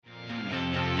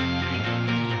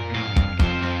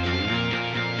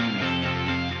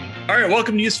All right,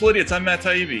 welcome to Useful Idiots. I'm Matt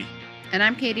Taibbi. And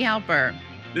I'm Katie Halper.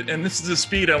 And this is the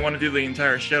speed I want to do the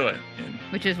entire show at.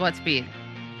 Which is what speed?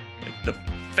 Like the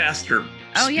faster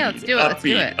Oh, speed. yeah, let's do it. Let's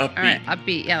do it. All right,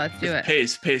 upbeat. Yeah, let's do it.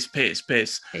 Pace.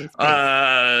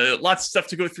 Lots of stuff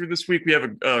to go through this week. We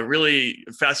have a really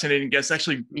fascinating guest.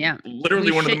 Actually,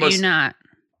 literally one of the most... You not.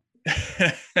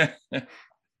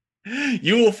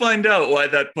 You will find out why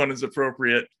that pun is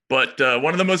appropriate. But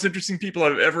one of the most interesting people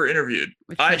I've ever interviewed.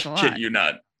 I kid you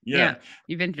not. Yeah,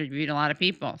 you've interviewed a lot of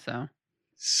people,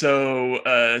 So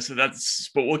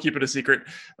that's, but we'll keep it a secret.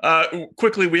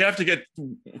 Quickly, we have to get,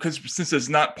 because since it's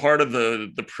not part of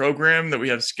the program that we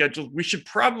have scheduled, we should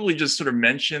probably just sort of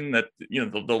mention that,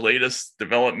 the latest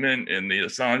development in the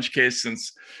Assange case,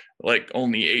 since like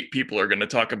only 8 people are going to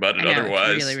talk about it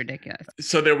otherwise. It's really ridiculous.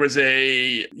 So there was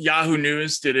a Yahoo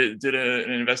News did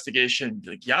an investigation,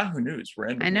 like Yahoo News,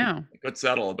 randomly. I know. What's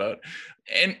that all about?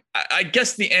 And I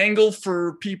guess the angle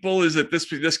for people is that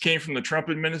this came from the Trump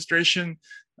administration,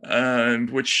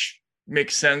 which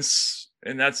makes sense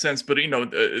in that sense. But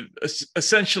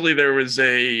essentially there was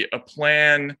a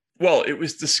plan. Well, it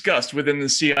was discussed within the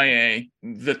CIA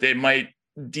that they might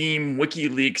deem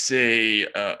WikiLeaks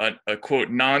a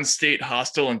quote non-state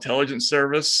hostile intelligence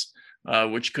service,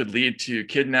 which could lead to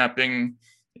kidnapping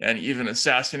and even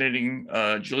assassinating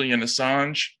Julian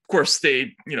Assange. Of course,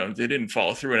 they didn't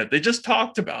follow through on it. They just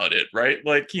talked about it, right?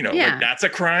 Like that's a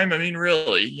crime. I mean,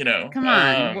 really, Come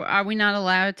on, are we not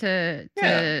allowed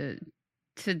to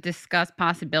discuss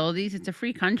possibilities? It's a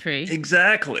free country.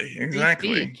 Exactly.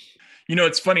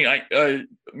 It's funny.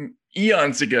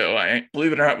 Eons ago, I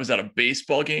believe it or not, was at a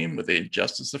baseball game with a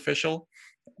justice official.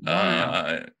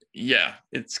 Wow.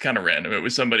 It's kind of random. It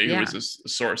was somebody who was a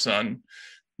source on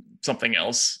something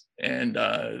else, and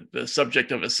the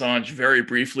subject of Assange very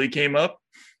briefly came up,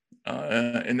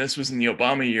 and this was in the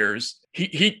Obama years.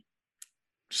 He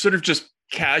sort of just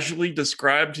casually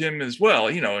described him as well.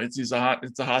 It's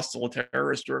a hostile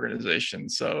terrorist organization.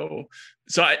 So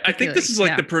I think this is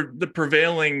like the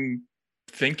prevailing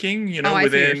thinking, within, I see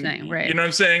what you're saying, right. You know what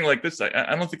I'm saying? Like this,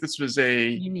 I don't think this was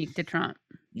unique to Trump.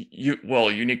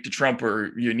 Unique to Trump,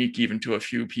 or unique even to a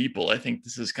few people. I think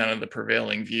this is kind of the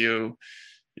prevailing view.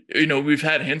 We've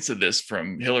had hints of this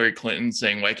from Hillary Clinton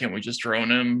saying, why can't we just drone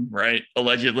him, right?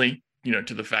 Allegedly,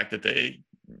 to the fact that they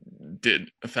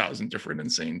did 1,000 different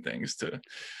insane things to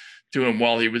him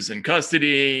while he was in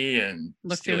custody, and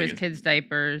look through his kids'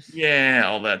 diapers. Yeah,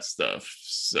 all that stuff.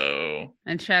 So,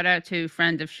 and shout out to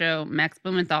friend of show Max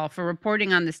Blumenthal for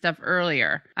reporting on this stuff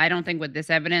earlier. I don't think with this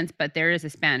evidence, but there is a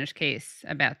Spanish case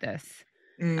about this,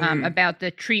 about the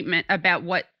treatment, about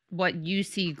what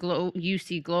UC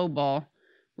Global,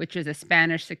 which is a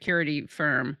Spanish security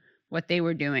firm, what they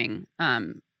were doing at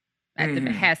the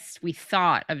behest, we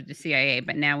thought, of the CIA,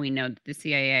 but now we know that the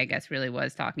CIA, I guess, really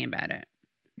was talking about it.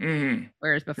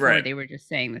 Whereas before they were just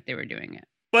saying that they were doing it.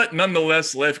 But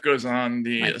nonetheless, life goes on.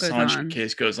 The Assange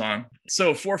case goes on.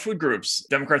 So 4 food groups: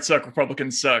 Democrats suck,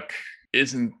 Republicans suck.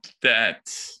 Isn't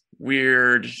that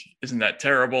weird? Isn't that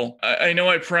terrible? I know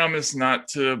I promised not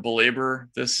to belabor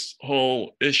this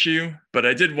whole issue, but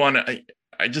I did want to.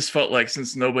 I just felt like,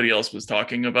 since nobody else was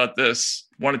talking about this,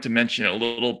 wanted to mention a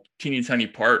little teeny tiny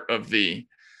part of the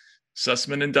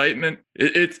Sussman indictment.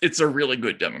 It's a really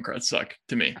good Democrat suck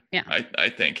to me. Yeah, I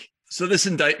think so. This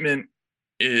indictment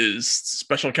is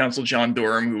Special Counsel John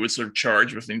Durham, who was sort of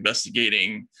charged with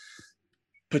investigating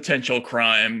potential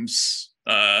crimes,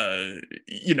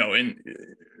 in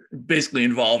basically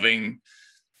involving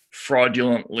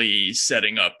fraudulently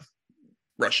setting up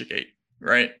Russiagate,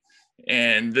 right?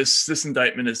 And this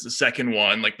indictment is the second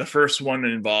one. Like, the first one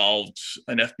involved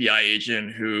an FBI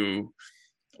agent who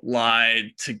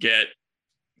lied to get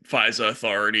FISA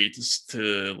authority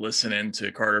to listen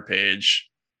into Carter Page.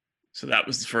 So that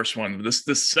was the first one.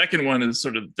 This second one is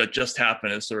sort of, that just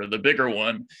happened, is sort of the bigger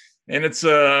one, and it's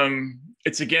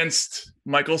against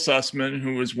Michael Sussman,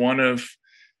 who was one of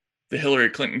the Hillary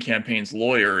Clinton campaign's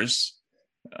lawyers,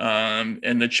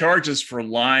 and the charges for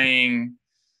lying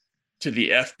to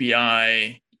the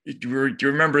FBI. Do you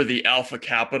remember the Alpha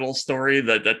Capital story,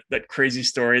 that crazy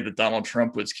story that Donald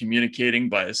Trump was communicating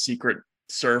by a secret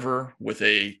server with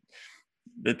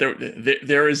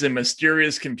there is a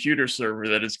mysterious computer server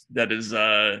that is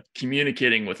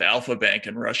communicating with Alpha Bank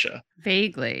in Russia?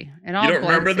 Vaguely. It all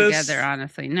blends together,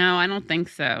 honestly. No, I don't think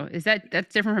so.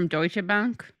 That's different from Deutsche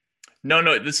Bank?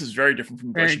 No, this is very different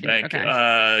from Deutsche Bank.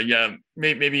 Okay.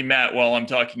 Maybe Matt, while I'm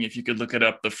talking, if you could look it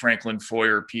up, the Franklin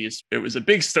Foer piece. It was a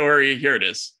big story. Here it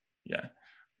is. Yeah.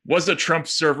 Was a Trump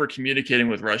server communicating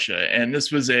with Russia? And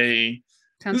this was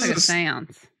sounds like a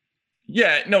seance.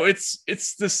 Yeah, no, it's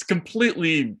this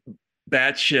completely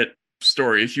batshit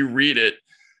story, if you read it,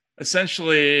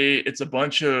 essentially it's a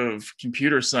bunch of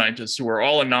computer scientists who are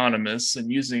all anonymous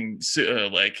and using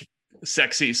like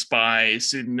sexy spy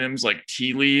pseudonyms like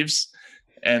tea leaves,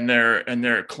 and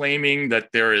they're claiming that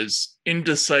there is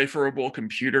indecipherable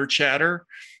computer chatter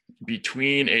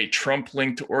between a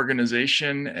Trump-linked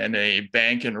organization and a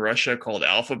bank in Russia called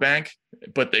Alpha Bank,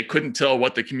 but they couldn't tell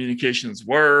what the communications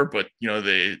were. But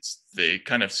they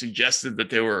kind of suggested that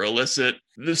they were illicit.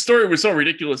 The story was so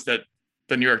ridiculous that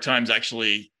the New York Times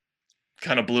actually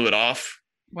kind of blew it off.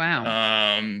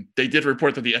 Wow. They did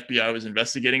report that the FBI was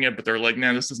investigating it, but they're like,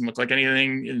 "Man, this doesn't look like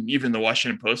anything." And even the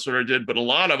Washington Post sort of did, but a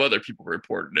lot of other people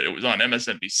reported it. It was on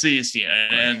MSNBC,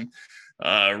 CNN.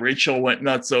 Rachel went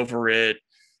nuts over it.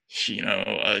 She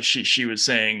was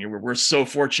saying, "We're so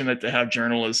fortunate to have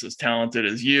journalists as talented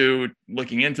as you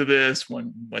looking into this."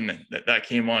 When that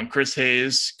came on, Chris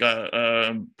Hayes,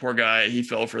 poor guy, he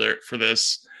fell for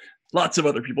this. Lots of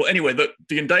other people. Anyway,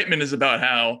 the indictment is about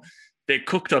how they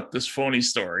cooked up this phony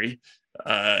story,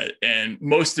 and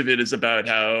most of it is about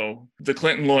how the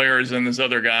Clinton lawyers and this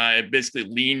other guy basically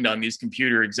leaned on these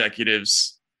computer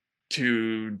executives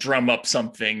to drum up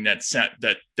something that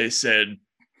they said,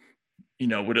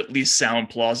 would at least sound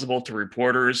plausible to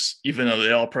reporters, even though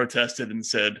they all protested and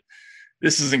said,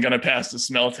 "This isn't going to pass the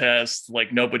smell test.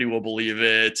 Like, nobody will believe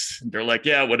it." And they're like,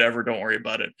 "Yeah, whatever, don't worry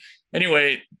about it."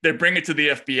 Anyway, they bring it to the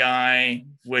FBI,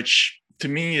 which to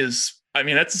me is,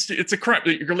 it's a crime.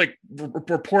 You're like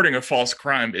reporting a false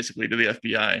crime basically to the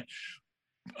FBI.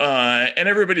 And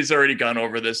everybody's already gone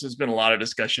over this. There's been a lot of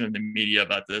discussion in the media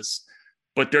about this,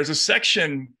 but there's a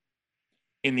section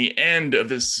in the end of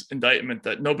this indictment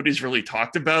that nobody's really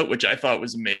talked about, which I thought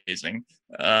was amazing.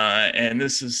 And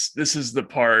this is the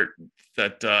part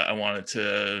that I wanted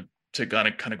to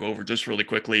kind of go over just really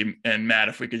quickly. And Matt,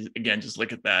 if we could again just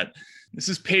look at that. This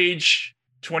is page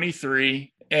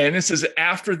 23, and this is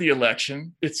after the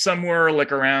election. It's somewhere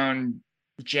like around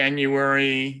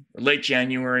late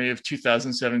January of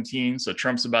 2017. So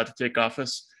Trump's about to take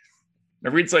office.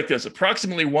 It reads like this: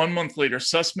 approximately 1 month later,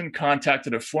 Sussman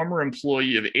contacted a former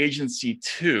employee of Agency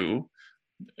 2,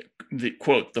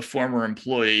 the former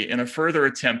employee, in a further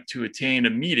attempt to attain a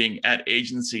meeting at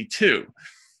Agency 2.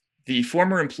 The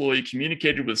former employee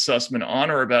communicated with Sussman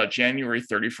on or about January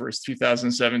 31st,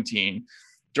 2017,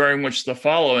 during which the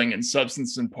following in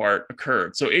substance and part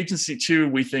occurred. So Agency 2,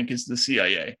 we think, is the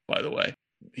CIA, by the way.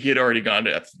 He had already gone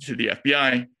to the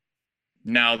FBI.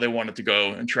 Now they wanted to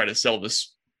go and try to sell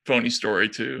this phony story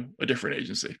to a different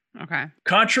agency. Okay.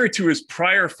 Contrary to his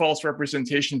prior false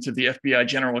representation to the FBI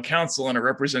general counsel and a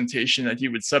representation that he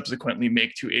would subsequently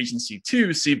make to Agency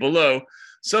 2, see below,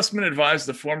 Sussman advised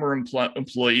the former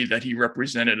employee that he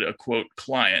represented a, quote,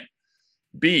 client.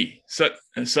 B,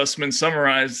 Sussman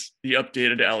summarized the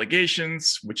updated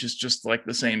allegations, which is just like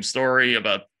the same story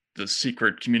about the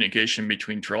secret communication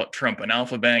between Trump and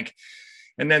Alpha Bank.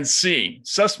 And then C,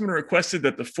 Sussman requested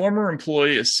that the former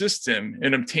employee assist him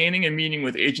in obtaining a meeting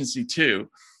with Agency 2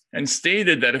 and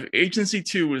stated that if Agency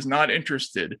 2 was not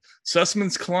interested,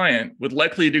 Sussman's client would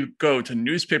likely to go to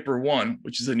Newspaper One,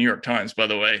 which is the New York Times, by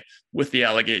the way, with the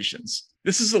allegations.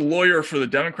 This is a lawyer for the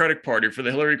Democratic Party for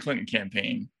the Hillary Clinton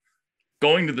campaign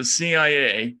going to the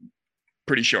CIA,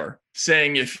 pretty sure,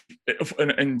 saying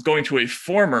and going to a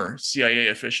former CIA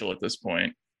official at this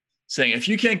point, saying, if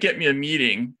you can't get me a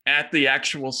meeting at the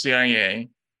actual CIA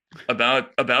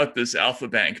about this Alpha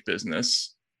Bank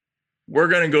business, we're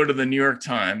going to go to the New York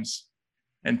Times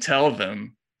and tell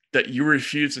them that you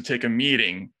refuse to take a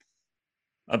meeting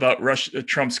about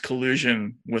Trump's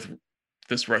collusion with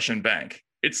this Russian bank.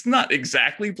 It's not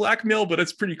exactly blackmail, but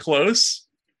it's pretty close.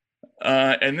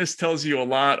 And this tells you a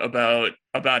lot about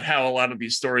how a lot of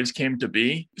these stories came to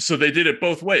be. So they did it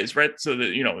both ways, right? So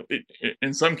that,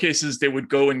 in some cases, they would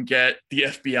go and get the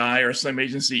FBI or some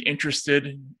agency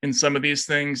interested in some of these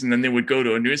things. And then they would go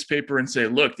to a newspaper and say,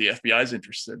 look, the FBI is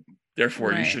interested. Therefore,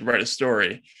 right, you should write a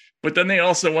story. But then they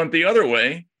also went the other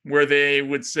way, where they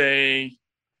would say,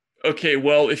 okay,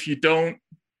 well, if you don't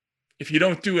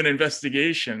do an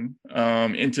investigation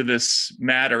into this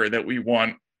matter that we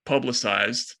want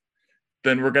publicized,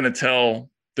 then we're going to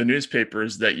tell the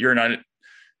newspapers that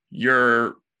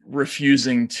you're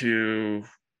refusing to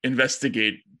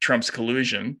investigate Trump's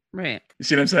collusion. Right. You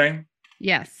see what I'm saying?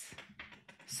 Yes.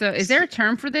 So is there a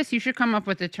term for this? You should come up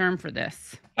with a term for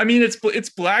this. I mean, it's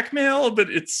blackmail, but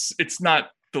it's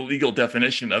not the legal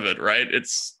definition of it, right?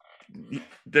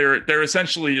 They're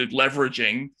essentially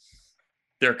leveraging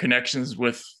their connections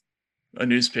with a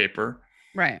newspaper.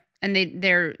 Right. And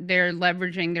they're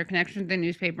leveraging their connection to the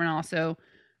newspaper and also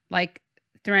like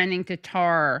threatening to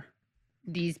tar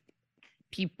these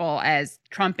people as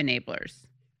Trump enablers.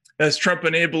 as Trump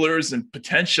enablers and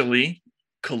potentially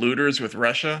colluders with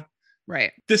Russia.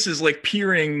 Right. This is like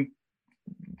peering,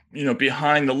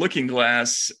 behind the looking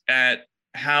glass at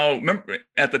how, remember,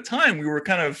 at the time we were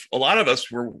a lot of us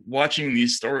were watching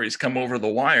these stories come over the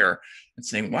wire and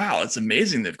saying, wow, it's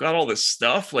amazing. They've got all this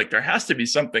stuff. Like there has to be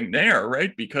something there,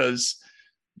 right? Because,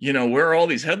 where are all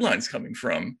these headlines coming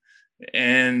from?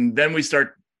 And then we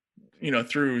start,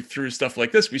 through stuff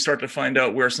like this, we start to find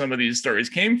out where some of these stories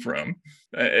came from.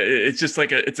 It's just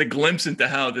like it's a glimpse into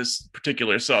how this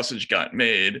particular sausage got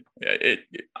made.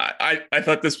 I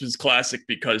thought this was classic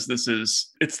because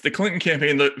it's the Clinton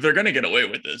campaign. They're going to get away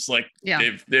with this. Like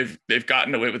they've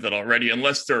gotten away with it already,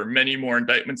 unless there are many more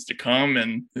indictments to come.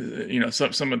 And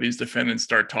some of these defendants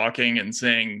start talking and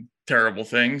saying terrible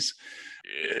things.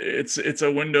 It's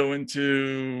a window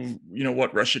into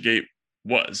what Russiagate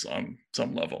was on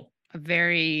some level. A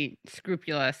very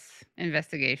scrupulous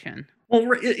investigation.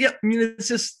 Well, yeah, I mean,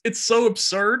 it's so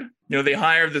absurd. They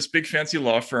hire this big fancy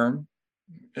law firm,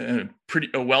 a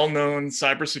well-known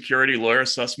cybersecurity lawyer.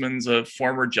 Sussman's a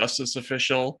former justice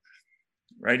official,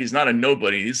 right? He's not a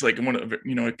nobody. He's like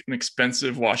an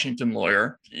expensive Washington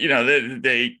lawyer.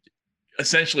 They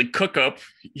essentially cook up.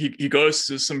 He goes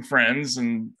to some friends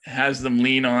and has them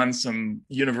lean on some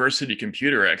university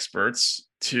computer experts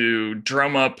to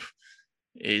drum up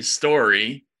a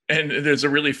story. And there's a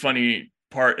really funny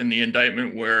part in the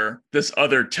indictment where this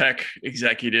other tech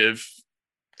executive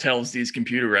tells these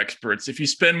computer experts, if you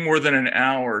spend more than an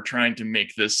hour trying to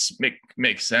make this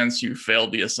make sense, you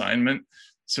failed the assignment.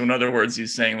 So in other words,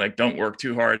 he's saying, like, don't work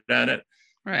too hard at it.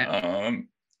 Right.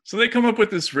 So they come up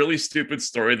with this really stupid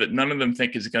story that none of them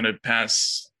think is going to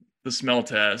pass the smell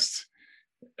test.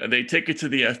 They take it to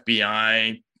the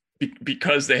FBI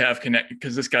because they have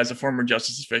because this guy's a former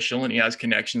justice official and he has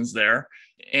connections there.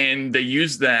 And they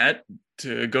use that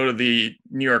to go to the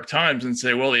New York Times and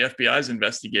say, well, the FBI is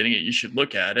investigating it. You should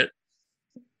look at it.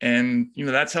 And,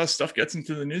 that's how stuff gets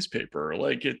into the newspaper.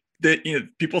 Like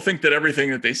people think that everything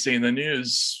that they say in the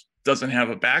news doesn't have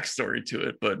a backstory to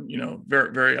it, but,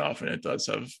 very, very often it does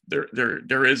have,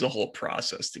 there is a whole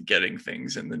process to getting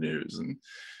things in the news. And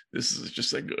this is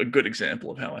just a good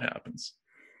example of how it happens.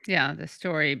 Yeah, the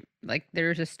story, like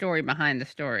there's a story behind the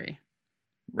story.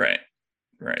 Right.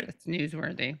 It's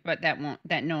newsworthy, but that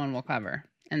no one will cover,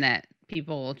 and that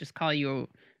people will just call you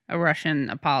a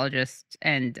Russian apologist,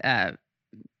 and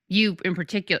you in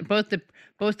particular, both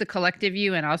the collective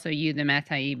you and also you, the Matt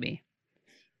Taibbi.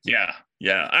 Yeah.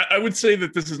 I would say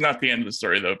that this is not the end of the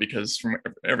story, though, because from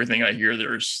everything I hear,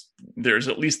 there's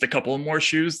at least a couple more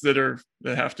shoes that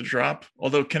have to drop.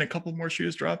 Although, can a couple more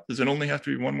shoes drop? Does it only have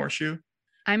to be one more shoe?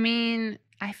 I mean,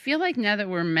 I feel like now that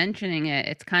we're mentioning it,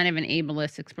 it's kind of an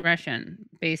ableist expression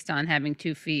based on having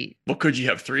 2 feet. Well, could you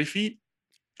have 3 feet?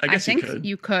 I guess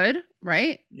you could,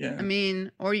 right? Yeah. I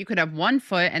mean, or you could have 1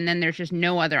 foot and then there's just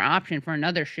no other option for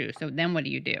another shoe. So then what do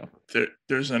you do?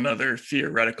 There's another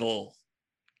theoretical.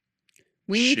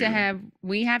 We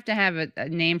have to have a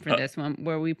name for this one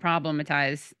where we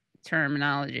problematize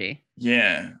terminology.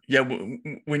 Yeah.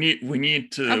 We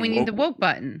need to. We need the woke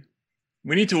button.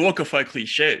 We need to wokeify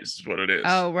cliches, is what it is.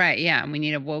 Oh, right. Yeah. We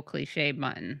need a woke cliche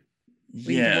button.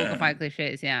 We need to wokeify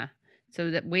cliches. Yeah.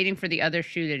 So that waiting for the other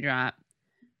shoe to drop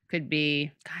could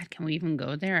be, God, can we even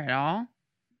go there at all?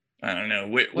 I don't know.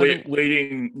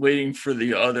 Waiting for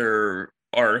the other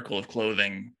article of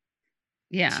clothing.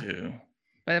 Yeah.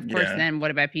 But of course, then what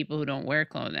about people who don't wear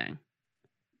clothing?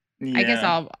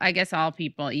 Yeah. I guess all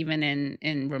people, even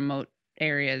in remote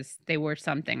areas, they wear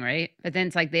something, right? But then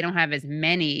it's like they don't have as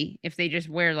many. If they just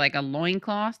wear like a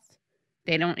loincloth,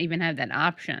 they don't even have that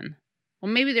option.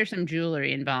 Well, maybe there's some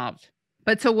jewelry involved.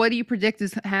 But so what do you predict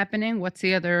is happening? What's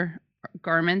the other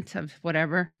garment of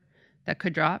whatever that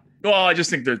could drop? Well, I just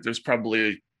think that there's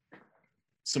probably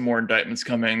some more indictments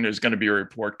coming. There's going to be a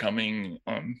report coming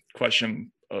on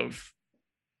question of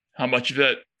how much of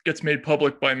that gets made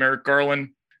public by Merrick Garland.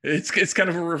 It's kind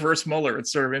of a reverse Mueller.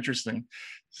 It's sort of interesting.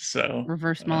 So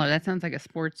reverse Mueller, that sounds like a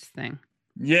sports thing.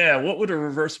 Yeah, what would a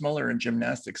reverse Mueller in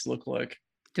gymnastics look like?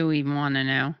 Do we even want to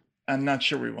know? I'm not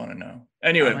sure we want to know.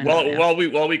 Anyway,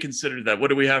 while we consider that, what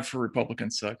do we have for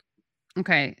Republicans suck?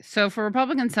 Okay, so for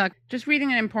Republicans suck, just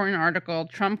reading an important article,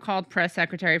 Trump called press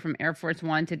secretary from Air Force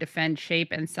One to defend shape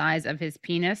and size of his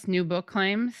penis, new book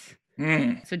claims.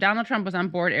 So Donald Trump was on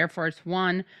board Air Force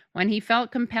One when he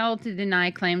felt compelled to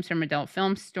deny claims from adult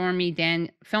film star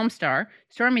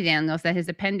Stormy Daniels that his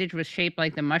appendage was shaped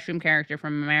like the mushroom character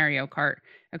from Mario Kart.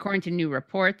 According to new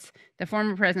reports, the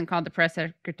former president called the press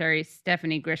secretary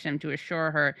Stephanie Grisham to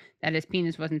assure her that his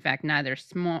penis was in fact neither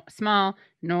small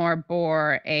nor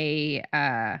bore a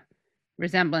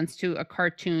resemblance to a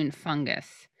cartoon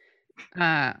fungus.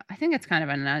 I think it's kind of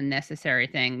an unnecessary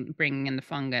thing, bringing in the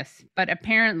fungus. But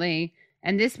apparently,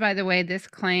 and this, by the way, this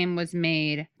claim was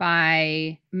made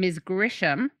by Ms.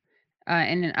 Grisham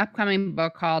in an upcoming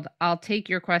book called I'll Take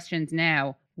Your Questions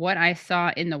Now, What I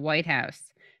Saw in the White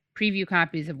House, preview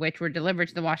copies of which were delivered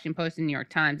to the Washington Post and New York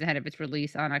Times ahead of its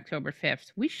release on October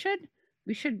 5th. We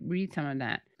should read some of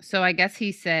that. So I guess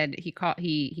he said he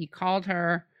called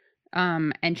her,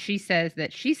 and she says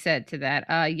that she said to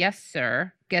that, yes,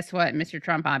 sir. Guess what? Mr.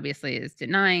 Trump obviously is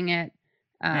denying it.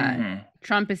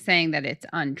 Trump is saying that it's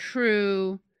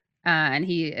untrue. And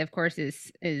he, of course,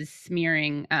 is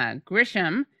smearing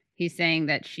Grisham. He's saying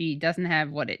that she didn't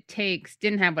have what it takes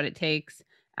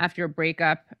after a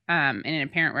breakup, in an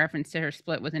apparent reference to her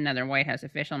split with another White House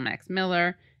official, Max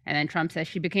Miller. And then Trump says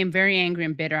she became very angry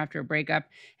and bitter after a breakup.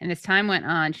 And as time went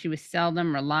on, she was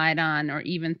seldom relied on or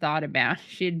even thought about.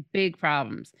 She had big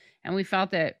problems. And we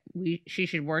felt that she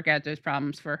should work out those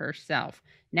problems for herself.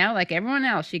 Now, like everyone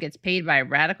else, she gets paid by a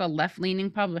radical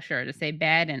left-leaning publisher to say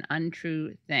bad and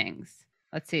untrue things.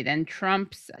 Let's see. Then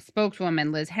Trump's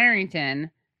spokeswoman, Liz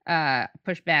Harrington,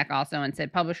 pushed back also and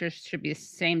said publishers should be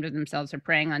ashamed of themselves for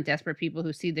preying on desperate people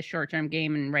who see the short-term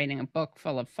game in writing a book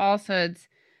full of falsehoods.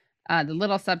 The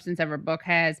little substance of her book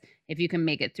has, if you can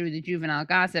make it through the juvenile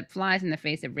gossip, flies in the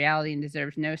face of reality and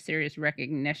deserves no serious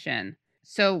recognition.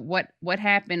 So what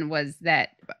happened was that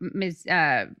Ms.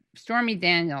 Stormy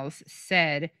Daniels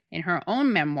said in her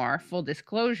own memoir, Full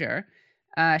Disclosure,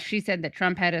 she said that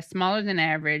Trump had a smaller than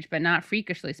average, but not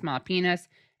freakishly small penis,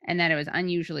 and that it was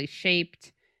unusually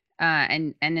shaped.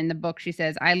 And in the book, she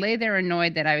says, I lay there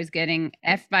annoyed that I was getting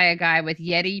effed by a guy with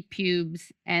Yeti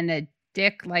pubes and a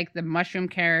dick like the mushroom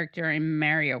character in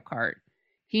Mario Kart.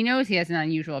 He knows he has an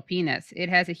unusual penis. It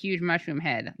has a huge mushroom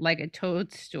head, like a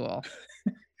toadstool.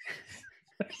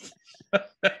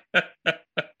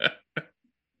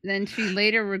 Then she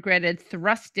later regretted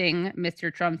thrusting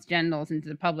Mr. Trump's genitals into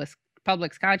the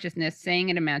public's consciousness, saying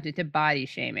it amounted to body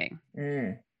shaming.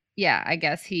 Yeah, I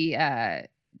guess he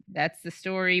that's the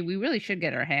story. We really should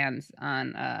get our hands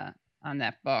on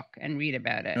that book and read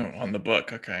about it. Oh, on the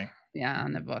book, okay. Yeah,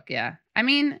 on the book, yeah. I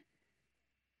mean,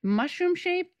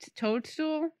 mushroom-shaped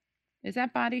toadstool? Is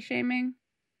that body shaming?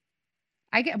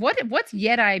 I get what's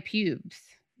Yeti pubes?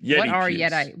 What are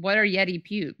Yeti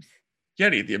pubes?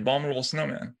 Yeti, the abominable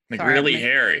snowman. Like really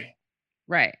hairy.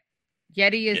 Right.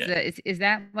 Yeti is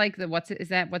that like the what's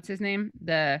his name?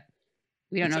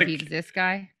 We don't know if he exists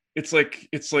guy. It's like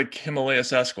Himalaya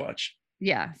Sasquatch.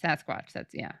 Yeah, Sasquatch.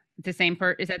 That's the same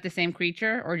is that the same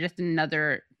creature or just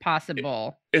another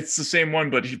possible? It's the same one,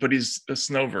 but he's a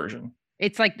snow version.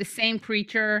 It's like the same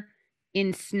creature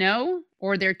in snow,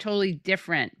 or they're totally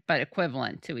different but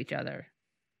equivalent to each other.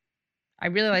 I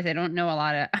realize I don't know a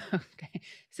lot of. Okay,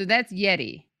 so that's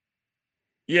Yeti.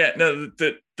 Yeah, no,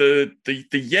 the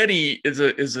Yeti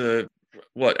is a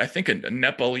what I think a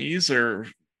Nepalese or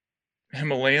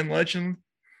Himalayan legend.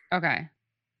 Okay.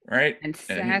 Right, and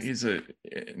Sasquatch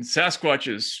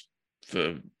is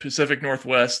the Pacific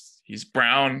Northwest. He's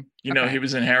brown. You know, he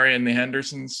was in Harry and the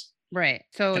Hendersons. Right.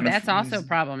 So that's also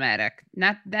problematic.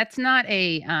 That's not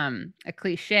a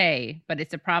cliche, but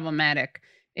it's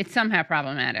it's somehow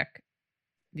problematic.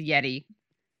 The Yeti.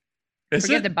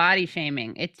 Forget the body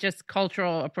shaming. It's just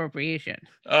cultural appropriation.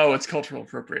 Oh, it's cultural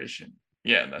appropriation.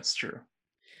 Yeah, that's true.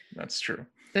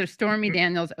 So Stormy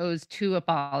Daniels owes 2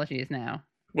 apologies now.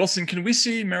 Wilson, can we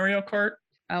see Mario Kart?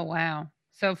 Oh, wow.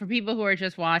 So for people who are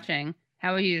just watching,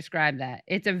 how would you describe that?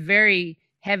 It's a very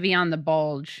heavy on the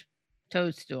bulge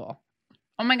toadstool.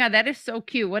 Oh my God, that is so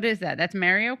cute. What is that? That's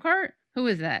Mario Kart? Who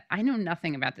is that? I know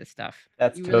nothing about this stuff.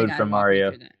 That's Toad from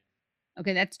Mario.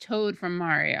 Okay, that's Toad from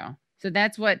Mario. So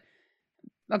that's what...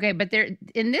 Okay, but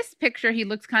in this picture, he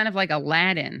looks kind of like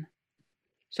Aladdin.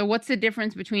 So what's the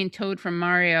difference between Toad from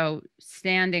Mario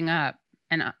standing up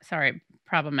and... sorry,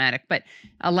 problematic, but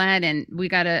Aladdin, we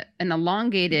got an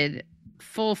elongated,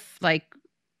 full, like...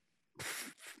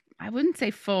 I wouldn't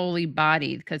say fully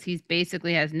bodied, because he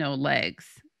basically has no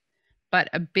legs. But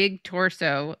a big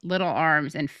torso, little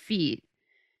arms and feet,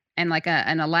 and like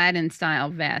an Aladdin-style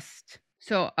vest.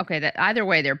 So, okay, that either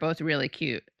way, they're both really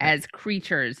cute as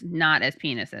creatures, not as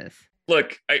penises.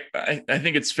 Look, I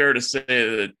think it's fair to say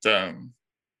that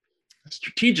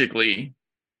strategically,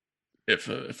 if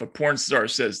a porn star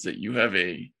says that you have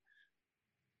a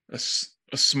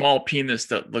small penis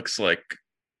that looks like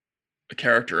a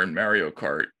character in Mario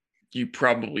Kart, you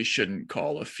probably shouldn't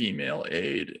call a female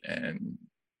aide and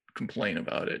complain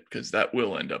about it, because that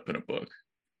will end up in a book,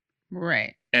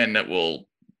 right? And that will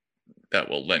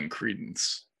lend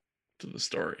credence to the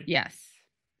story. Yes,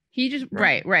 he just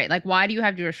right. Like, why do you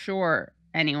have to assure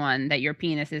anyone that your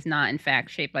penis is not in fact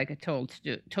shaped like a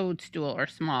toadstool or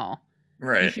small. You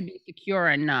Right. should be secure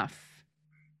enough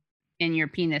in your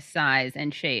penis size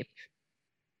and shape.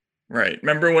 Right.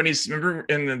 Remember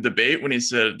in the debate when he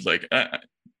said like,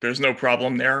 "There's no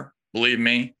problem there. Believe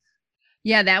me."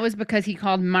 Yeah, that was because he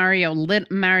called Marco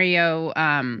Rubio.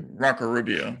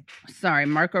 Sorry,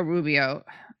 Marco Rubio.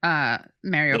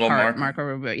 Mario Little Kart, Marco. Marco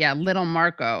Rubio. Yeah, little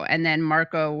Marco. And then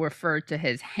Marco referred to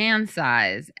his hand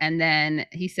size. And then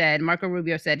he said, Marco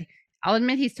Rubio said, I'll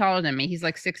admit he's taller than me. He's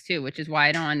like 6'2", which is why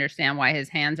I don't understand why his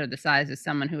hands are the size of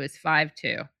someone who is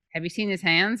 5'2". Have you seen his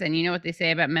hands? And you know what they say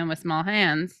about men with small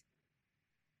hands?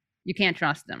 You can't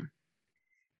trust them.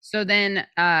 So then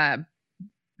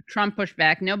Trump pushed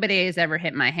back. Nobody has ever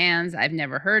hit my hands. I've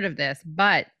never heard of this.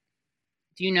 But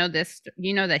do you know this?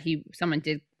 You know that someone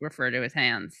did refer to his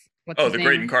hands. What's his name?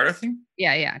 Graydon Carter thing?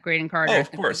 Yeah, Graydon Carter. Oh,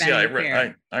 of course. Yeah,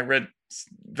 I read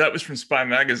that was from Spy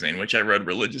Magazine, which I read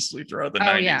religiously throughout the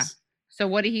 90s. Yeah. So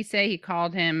what did he say? He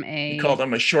called him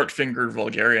a short-fingered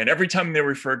vulgarian. Every time they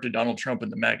referred to Donald Trump in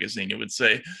the magazine, it would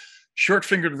say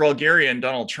short-fingered vulgarian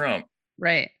Donald Trump.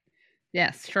 Right.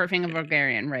 Yes, short-fingered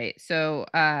vulgarian, right. So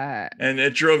and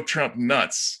it drove Trump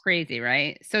nuts. Crazy,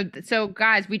 right? So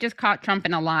guys, we just caught Trump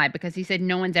in a lie because he said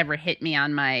no one's ever hit me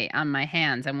on my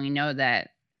hands, and we know that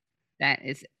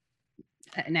is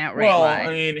an outright lie. Well,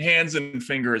 I mean, hands and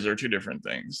fingers are two different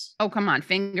things. Oh, come on,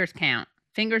 fingers count.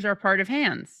 Fingers are part of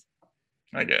hands.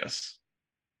 I guess.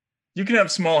 You can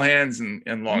have small hands and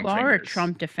long fingers. You are a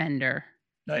Trump defender.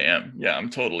 I am. Yeah, I'm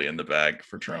totally in the bag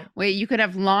for Trump. Wait, you could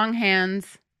have long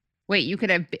hands. Wait, you could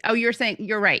have. Oh, you're saying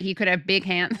you're right. He could have big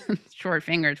hands, short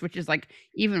fingers, which is like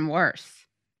even worse.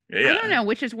 Yeah. I don't know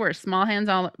which is worse. Small hands,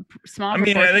 small. I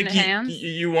mean, I think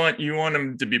you want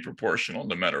him to be proportional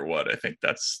no matter what. I think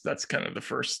that's kind of the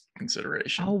first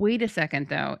consideration. Oh, wait a second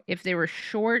though. If they were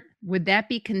short, would that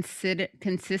be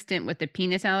consistent with the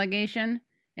penis allegation?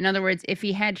 In other words, if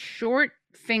he had short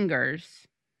fingers,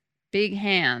 big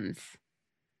hands,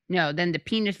 no, then the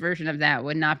penis version of that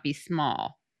would not be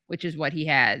small, which is what he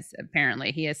has,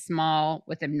 apparently. He has small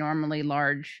with abnormally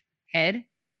large head.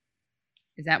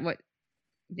 Is that what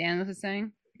Dan was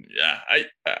saying? Yeah,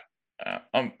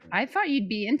 I thought you'd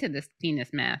be into this penis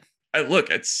math. Look,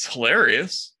 it's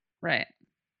hilarious. Right.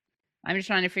 I'm just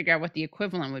trying to figure out what the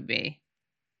equivalent would be.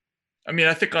 I mean,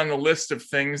 I think on the list of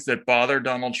things that bother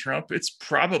Donald Trump, it's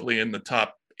probably in the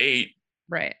top 8.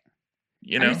 Right.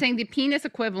 You know, I'm saying the penis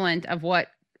equivalent of what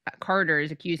Carter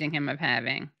is accusing him of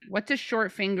having. What's a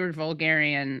short-fingered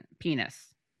vulgarian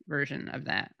penis version of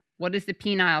that? What is the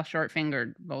penile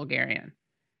short-fingered vulgarian?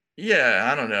 Yeah,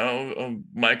 I don't know. A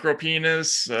micro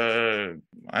penis. I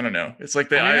don't know. It's like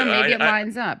maybe it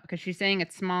lines up because she's saying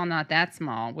it's small, not that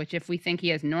small. Which, if we think he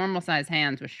has normal sized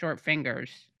hands with short fingers,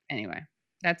 anyway,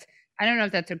 I don't know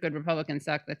if that's a good Republican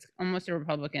suck. That's almost the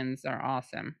Republicans are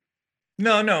awesome.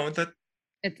 No, it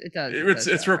does.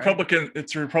 It's Republican. Right?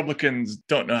 It's Republicans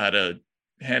don't know how to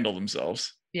handle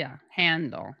themselves. Yeah,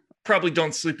 handle. Probably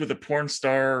don't sleep with a porn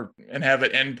star and have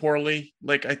it end poorly.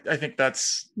 Like I think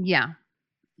that's. Yeah.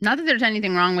 Not that there's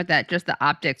anything wrong with that, just the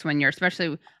optics when you're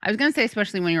especially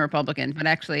when you're Republican, but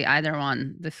actually either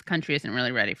one, this country isn't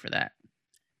really ready for that.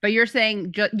 But you're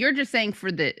saying you're just saying for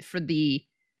the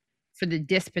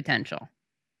dis potential.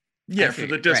 Yeah, for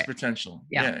the dis potential.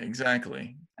 Yeah,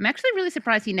 exactly. I'm actually really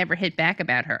surprised he never hit back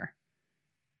about her.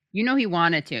 You know he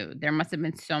wanted to. There must have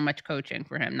been so much coaching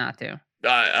for him not to.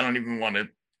 I don't even want to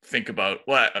think about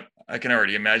I can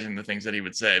already imagine the things that he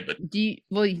would say, but do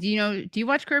you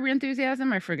watch Curb Your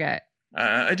Enthusiasm? I forget.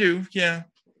 I do. Yeah.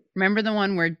 Remember the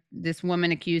one where this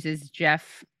woman accuses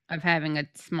Jeff of having a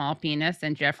small penis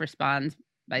and Jeff responds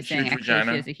by saying actually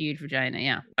she has a huge vagina.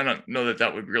 Yeah. I don't know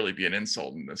that would really be an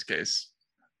insult in this case.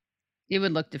 It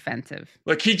would look defensive.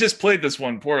 Like he just played this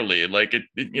one poorly. Like it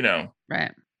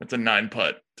Right. It's a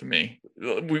 9-putt to me.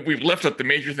 We've left out the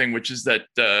major thing, which is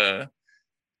that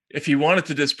if he wanted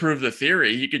to disprove the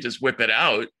theory, he could just whip it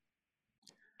out.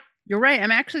 You're right. I'm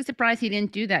actually surprised he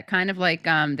didn't do that. Kind of like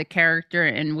the character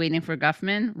in Waiting for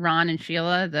Guffman, Ron and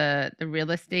Sheila, the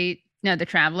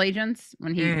travel agents,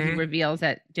 when he reveals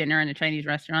at dinner in a Chinese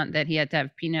restaurant that he had to have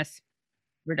penis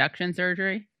reduction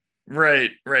surgery.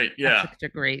 Right. Yeah. That's such a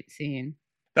great scene.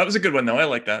 That was a good one, though. I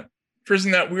like that.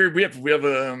 Isn't that weird? We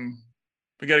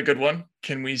got a good one.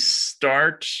 Can we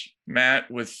start, Matt,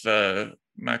 with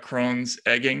Macron's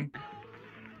egging?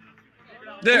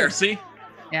 There, see?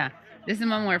 Yeah. This is the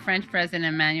one where French President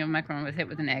Emmanuel Macron was hit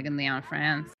with an egg in Lyon,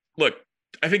 France. Look,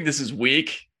 I think this is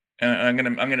weak, and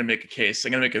I'm gonna make a case.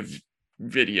 I'm gonna make a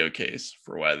video case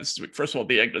for why this is weak. First of all,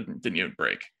 the egg didn't even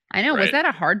break. I know. Right? Was that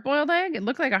a hard-boiled egg? It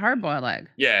looked like a hard-boiled egg.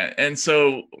 Yeah, and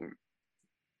so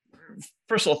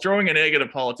first of all, throwing an egg at a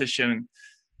politician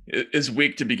is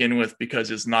weak to begin with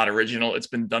because it's not original. It's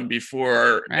been done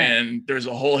before, right. And there's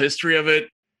a whole history of it.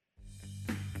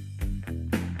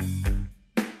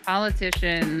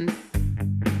 Politicians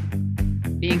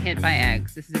being hit by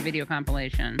eggs. This is a video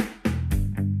compilation.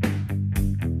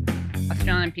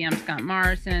 Australian PM Scott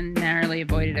Morrison narrowly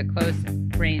avoided a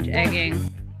close-range egging.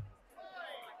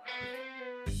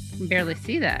 You can barely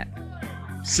see that.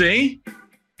 See?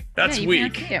 That's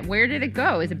weak. Can't see it. Where did it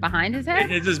go? Is it behind his head?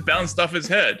 It just bounced off his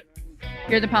head.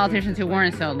 You're the politicians who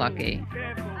weren't so lucky.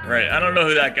 Right. I don't know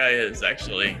who that guy is,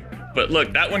 actually. But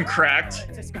look, that one cracked.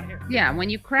 Yeah, when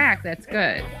you crack, that's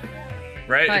good.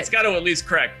 Right? But, it's got to at least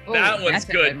crack. Ooh, that one's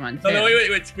good. One no,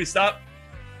 wait. We stop.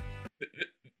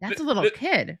 That's a little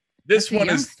kid. This one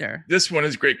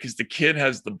is great because the kid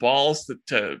has the balls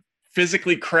to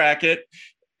physically crack it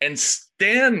and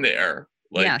stand there.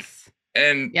 Like, yes.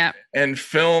 And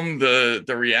film the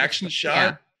reaction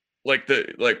shot. Yeah.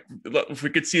 If we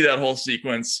could see that whole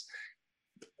sequence,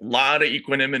 a lot of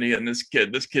equanimity in this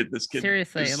kid. This kid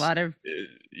seriously, a lot of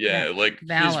like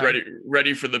valor. He's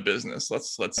ready for the business.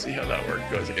 Let's see how that work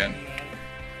goes again.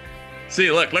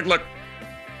 See, look.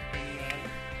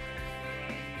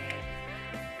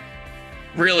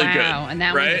 Really good. Wow, and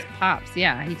that one just pops.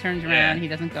 Yeah, he turns around. He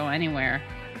doesn't go anywhere.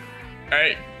 All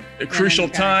right. A crucial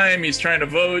time. He's trying to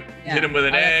vote. Yeah. Hit him with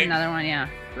an egg. That's another one, yeah.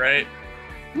 Right.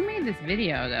 Who made this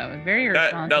video though? Very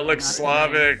irresponsible. That looks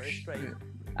Slavic.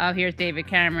 Oh, here's David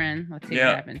Cameron. Let's see what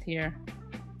happens here.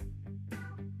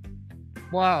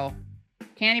 Whoa.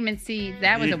 Can't even see.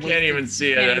 That was a wasted. You can't even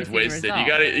see it. That's wasted.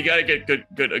 You gotta get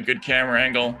a good camera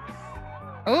angle.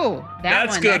 Oh,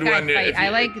 that's one. Good one. I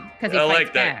like because he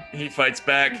fights back. He fights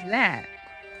back. Who's that?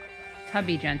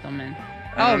 Tubby gentleman.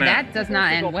 Oh, that does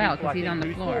not end well because he's on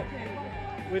the floor.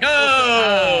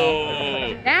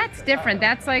 Oh! That's different.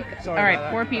 That's like, all right,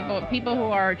 poor people who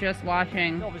are just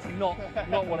watching. Obviously not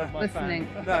one of my listening.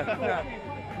 Fans.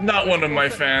 Not one of my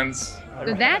fans.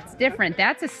 So that's different.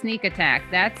 That's a sneak attack.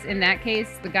 That's, in that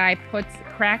case, the guy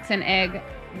cracks an egg.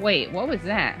 Wait, what was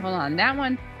that? Hold on. That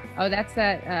one, oh, that's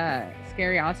that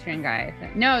scary Austrian guy.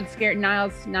 No, it's scary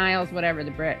Niles, whatever,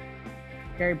 the Brit.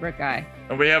 Scary Brit guy.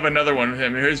 And we have another one with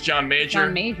him. Here's John Major.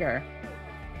 John Major.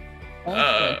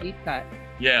 Oh, deep cut.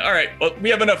 Yeah, all right. Well, we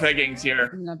have enough eggings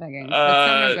here. Enough eggings. But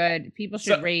some are good. People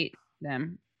should rate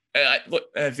them. I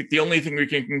think the only thing we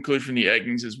can conclude from the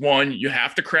eggings is, one, you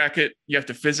have to crack it. You have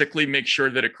to physically make sure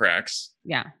that it cracks.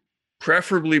 Yeah.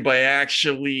 Preferably by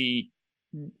actually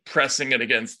pressing it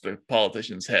against the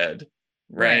politician's head,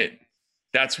 right?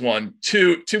 That's one.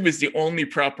 Two is the only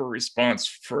proper response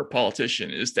for a politician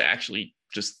is to actually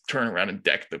just turn around and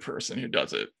deck the person who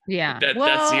does it. Yeah.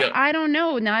 I don't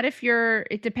know. Not if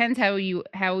it depends how you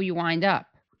wind up.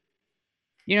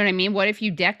 You know what I mean? What if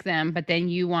you deck them, but then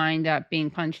you wind up being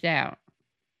punched out?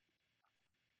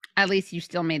 At least you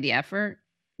still made the effort.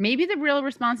 Maybe the real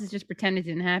response is just pretend it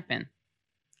didn't happen.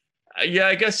 Yeah,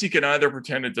 I guess you can either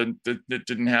pretend it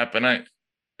didn't happen. I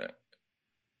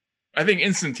think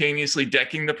instantaneously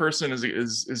decking the person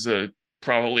is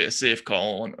probably a safe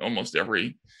call in almost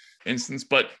every instance.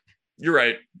 But you're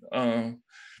right.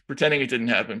 Pretending it didn't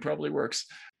happen probably works.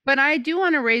 But I do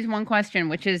want to raise one question,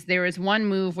 which is there was one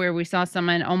move where we saw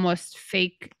someone almost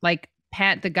fake, like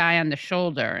pat the guy on the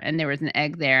shoulder, and there was an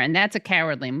egg there, and that's a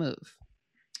cowardly move.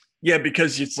 Yeah,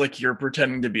 because it's like you're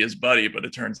pretending to be his buddy, but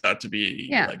it turns out to be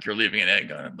like you're leaving an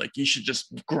egg on him. Like you should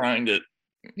just grind it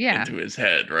into his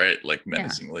head, right? Like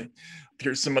menacingly. Yeah.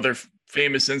 Here's some other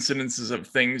famous incidences of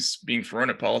things being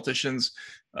thrown at politicians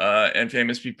and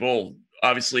famous people.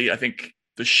 Obviously, I think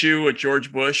the shoe at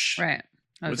George Bush. Right.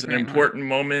 Was an important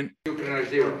moment. That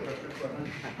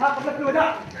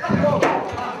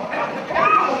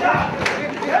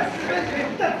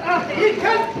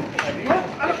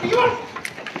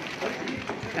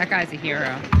guy's a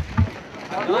hero.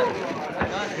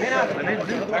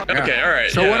 Okay, all right.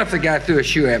 So what if the guy threw a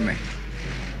shoe at me?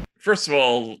 First of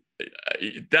all,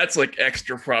 that's like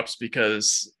extra props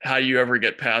because how do you ever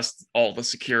get past all the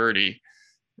security?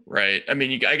 Right. I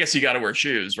mean, I guess you got to wear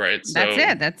shoes, right? So, that's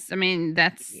it.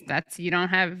 That's you don't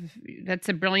have. That's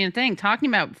a brilliant thing. Talking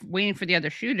about waiting for the other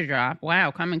shoe to drop.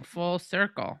 Wow, coming full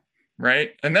circle.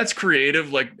 Right, and that's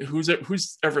creative. Like, who's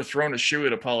ever thrown a shoe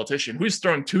at a politician? Who's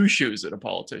thrown two shoes at a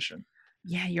politician?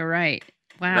 Yeah, you're right.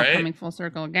 Wow, right? Coming full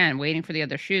circle again, waiting for the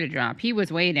other shoe to drop. He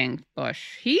was waiting,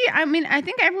 Bush. I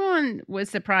think everyone was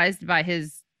surprised by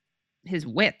his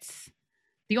wits.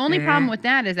 The only problem with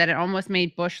that is that it almost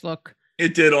made Bush look.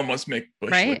 It did almost make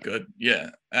Bush look good. Yeah,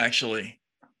 actually.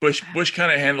 Bush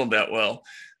kind of handled that well.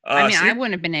 I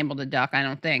wouldn't have been able to duck, I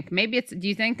don't think. Maybe do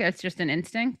you think it's just an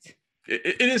instinct?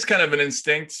 it is kind of an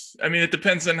instinct. I mean, it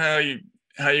depends on how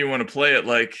you want to play it.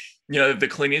 Like, the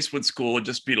Clint Eastwood school would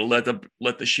just be to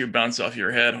let the shoe bounce off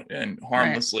your head and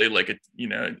harmlessly, right. Like it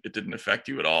didn't affect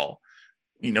you at all.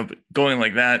 But going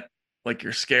like that, like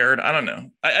you're scared. I don't know.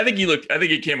 I think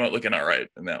he came out looking all right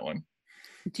in that one.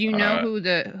 Do you know who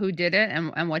did it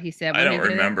and what he said? I don't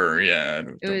remember. Yeah,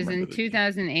 it was in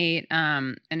 2008,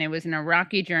 and it was an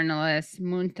Iraqi journalist,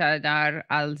 Muntadar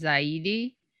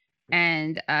al-Zaidi,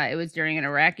 and it was during an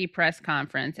Iraqi press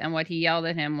conference. And what he yelled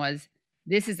at him was,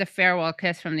 "This is a farewell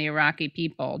kiss from the Iraqi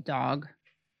people, dog."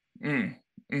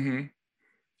 Mm-hmm.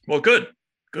 Well, good.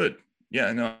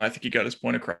 Yeah, no, I think he got his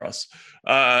point across.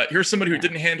 Here's somebody who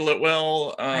didn't handle it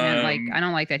well. I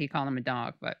don't like that he called him a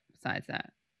dog, but besides that,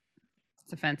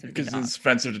 it's offensive to dogs. Because it's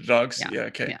offensive to dogs. Yeah.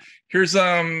 Okay. Yeah. Here's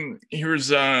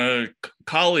a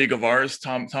colleague of ours,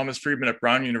 Thomas Friedman at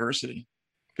Brown University.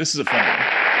 This is a fun one.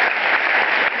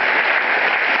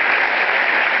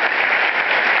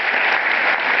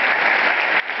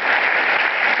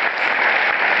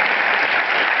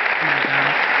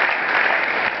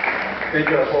 Thank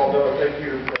you, Oswaldo. Thank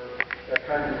you for that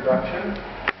kind introduction.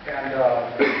 And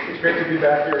it's great to be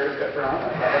back here at Brown.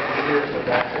 I haven't been here for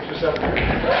about 6 or 7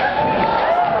 years.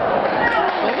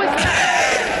 What was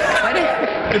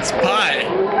that? It's pie.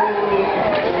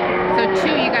 So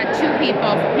you got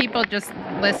 2 people just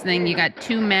listening. You got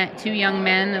 2 young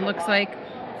men, it looks like,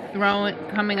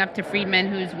 coming up to Friedman,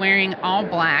 who's wearing all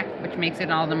black, which makes it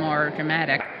all the more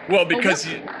dramatic. Well, because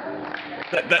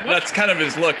that's kind of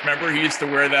his look. Remember, he used to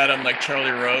wear that on like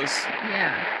Charlie Rose.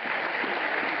 Yeah.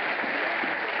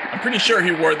 I'm pretty sure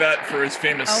he wore that for his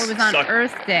famous. Oh, it was on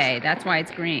Earth Day. That's why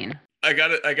it's green. I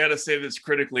gotta say this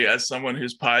critically as someone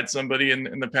who's pied somebody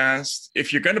in the past.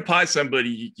 If you're gonna pie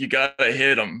somebody, you gotta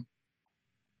hit them.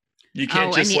 You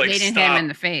can't just they didn't hit him in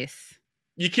the face.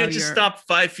 You can't just stop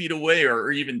 5 feet away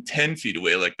or even 10 feet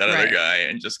away like that other guy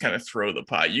and just kind of throw the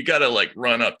pie. You gotta like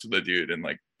run up to the dude and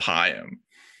like pie him.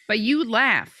 But you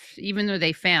laughed, even though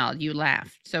they failed. You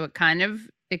laughed, so it kind of.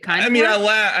 I mean,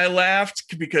 I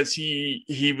laughed because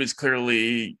he was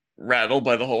clearly rattled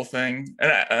by the whole thing,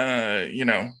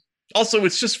 and Also,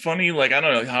 it's just funny. Like, I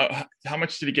don't know how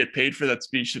much did he get paid for that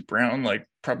speech at Brown? Like,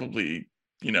 probably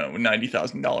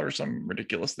 $90,000, some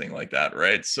ridiculous thing like that,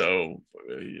 right? So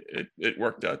it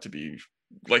worked out to be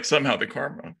like somehow the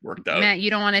karma worked out. Matt, you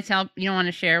don't want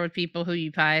to share with people who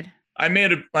you pied? I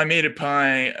made a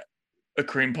pie. A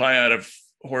cream pie out of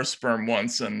horse sperm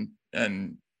once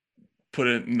and put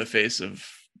it in the face of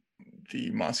the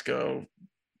Moscow,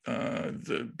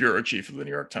 the bureau chief of the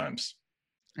New York Times.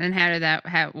 And how did that,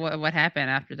 what happened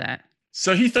after that?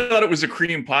 So he thought it was a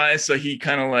cream pie. So he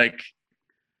kind of like.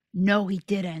 No, he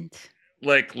didn't.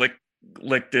 Like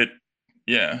licked it.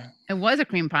 Yeah. It was a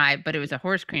cream pie, but it was a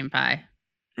horse cream pie.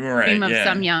 Right. Cream of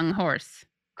some young horse.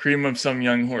 Cream of some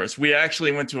young horse. We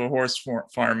actually went to a horse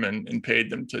farm and paid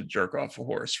them to jerk off a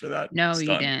horse for that. No, stunt.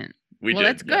 You didn't. Well,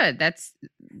 that's good.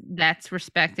 That's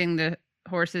respecting the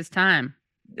horse's time.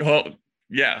 Well,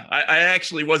 yeah. I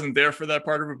actually wasn't there for that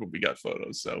part of it, but we got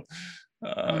photos. So.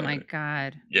 Oh my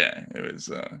God. Yeah, it was.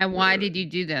 And why did you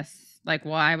do this? Like,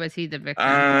 why was he the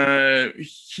victim?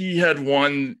 He had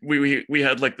won. We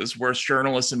had like this worst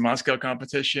journalist in Moscow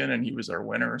competition, and he was our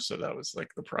winner. So that was like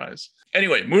the prize.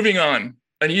 Anyway, moving on.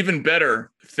 An even better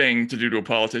thing to do to a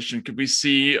politician. Could we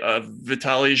see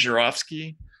Vitaly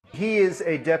Zhuravsky? He is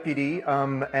a deputy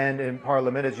and in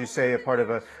parliament, as you say, a part of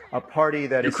a party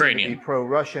that Ukrainian. is to be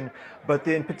pro-Russian. But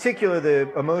in particular,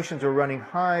 the emotions are running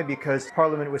high because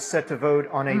parliament was set to vote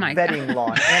on a vetting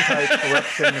law, an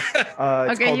anti-corruption,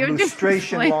 it's called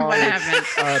lustration law,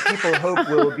 which people hope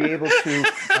will be able to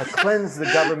cleanse the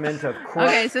government of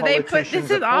corrupt politicians.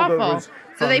 This is awful.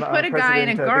 So they put a guy in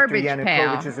a garbage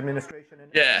pail.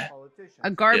 Yeah.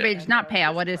 A garbage, not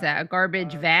pail. What is that? A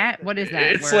garbage vat? What is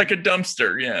that? It's like a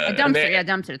dumpster. Yeah. A dumpster.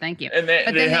 Dumpster. Thank you. And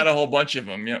they had a whole bunch of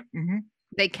them. Yeah. Mm-hmm.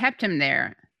 They kept him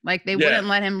there. Like they wouldn't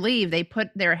let him leave. They put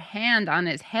their hand on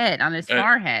his head, on his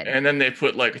forehead. And then they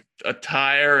put like a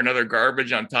tire and other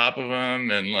garbage on top of him.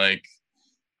 And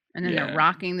then they're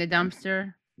rocking the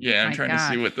dumpster. Yeah. I'm trying to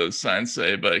see what those signs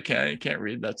say, but I can't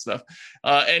read that stuff.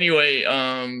 Anyway,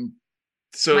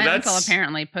 so my uncle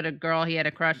apparently put a girl he had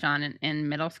a crush on in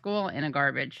middle school in a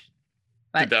garbage.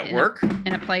 But did that work?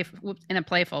 In a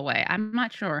playful way. I'm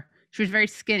not sure. She was very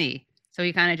skinny, so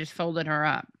he kind of just folded her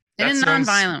up in a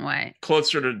non-violent way.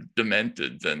 Closer to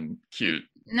demented than cute.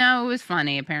 No, it was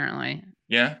funny. Apparently.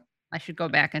 Yeah. I should go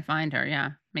back and find her.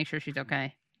 Yeah, make sure she's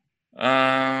okay.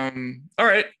 All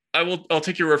right. I'll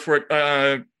take your word for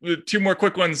it. 2 more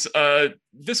quick ones.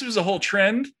 This was a whole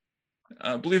trend.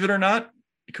 Believe it or not.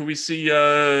 Could we see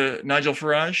Nigel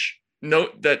Farage?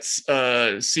 note that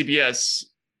CBS,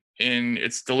 in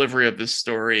its delivery of this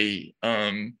story,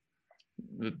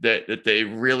 that they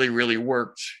really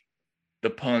worked the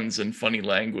puns and funny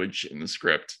language in the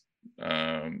script.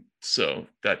 So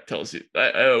that tells you,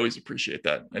 I always appreciate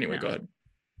that. Anyway, Go ahead.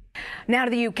 Now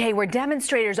to the UK, where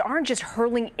demonstrators aren't just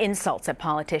hurling insults at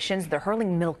politicians, they're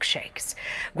hurling milkshakes.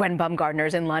 Gwen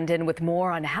Baumgartner's in London with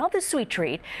more on how the sweet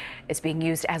treat is being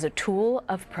used as a tool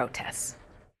of protest.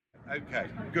 Okay,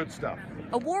 good stuff.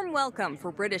 A warm welcome for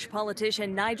British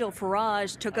politician Nigel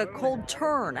Farage took a cold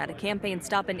turn at a campaign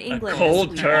stop in England. A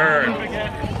cold turn.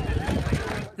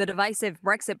 The divisive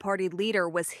Brexit Party leader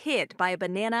was hit by a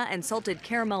banana and salted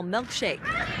caramel milkshake.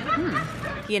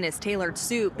 He and his tailored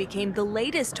suit became the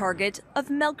latest target of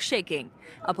milkshaking,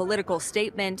 a political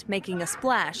statement making a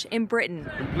splash in Britain.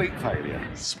 Complete failure.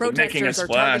 Protesters are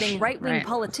targeting right-wing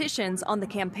politicians on the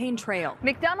campaign trail.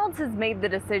 McDonald's has made the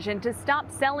decision to stop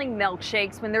selling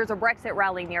milkshakes when there's a Brexit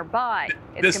rally nearby.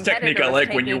 This technique I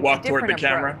like, when you walk toward the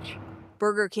camera.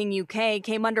 Burger King UK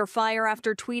came under fire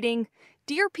after tweeting,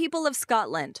 "Dear people of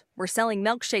Scotland, we're selling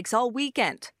milkshakes all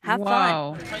weekend. Have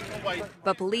fun."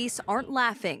 But police aren't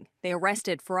laughing. They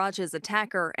arrested Farage's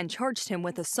attacker and charged him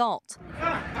with assault.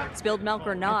 Spilled milk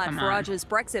or not, Farage's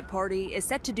Brexit Party is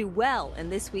set to do well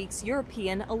in this week's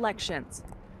European elections.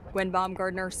 Gwen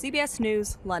Baumgartner, CBS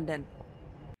News, London.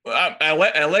 I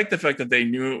like the fact that they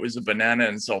knew it was a banana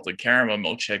and salted caramel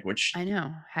milkshake, which I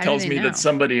know tells me that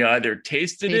somebody either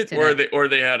tasted it or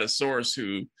they had a source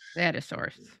who. They had a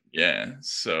source. Yeah,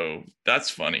 so that's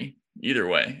funny. Either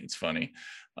way, it's funny.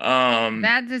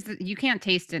 That is, you can't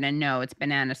taste it and know it's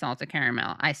banana salted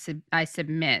caramel. I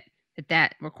submit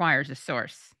that requires a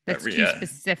source. That's too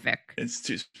specific. It's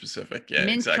too specific. Yeah,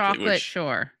 mint exactly. chocolate,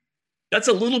 sure. That's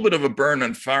a little bit of a burn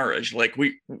on Farage. Like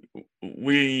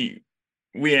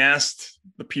we asked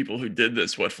the people who did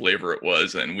this what flavor it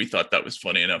was, and we thought that was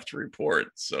funny enough to report.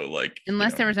 So like,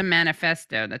 unless there was a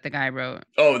manifesto that the guy wrote.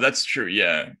 Oh, that's true.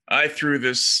 Yeah, I threw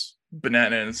this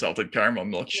banana and salted caramel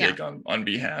milkshake on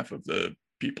behalf of the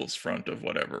People's Front of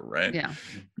whatever, right?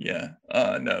 Yeah.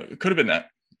 No, it could have been that,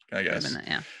 I guess.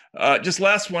 Just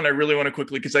last one, I really want to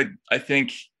quickly, because I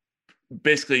think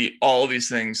basically all of these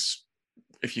things,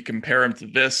 if you compare them to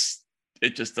this,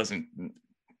 it just doesn't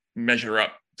measure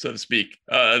up, so to speak.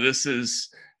 This is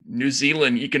New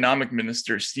Zealand Economic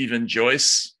Minister Stephen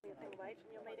Joyce.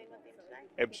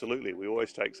 Absolutely. We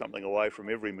always take something away from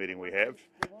every meeting we have.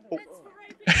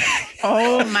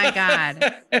 Oh my God.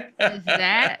 Is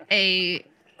that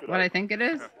what I think it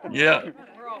is? Yeah.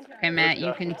 Okay, Matt,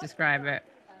 you can describe it.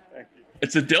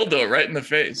 It's a dildo right in the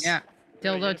face. Yeah.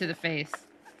 Dildo to the face.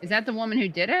 Is that the woman who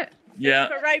did it? Yeah.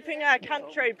 For raping our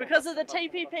country because of the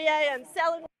TPPA and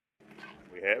selling.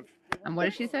 We have. And what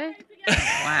did she say?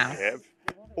 Wow. We have.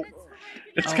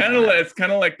 It's kind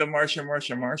of like the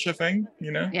Marsha thing,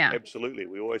 you know? Yeah. Absolutely.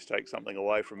 We always take something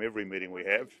away from every meeting we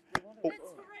have.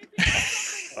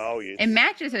 Oh yes. It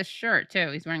matches his shirt too.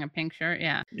 He's wearing a pink shirt.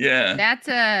 Yeah. Yeah.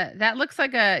 That looks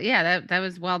like that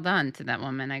was well done to that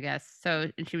woman, I guess. So,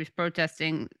 and she was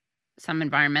protesting some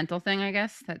environmental thing, I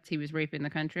guess, that he was raping the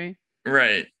country.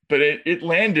 Right. But it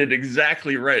landed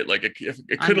exactly right. Like it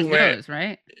could have landed,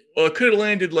 right? Well, it could have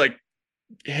landed like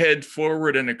head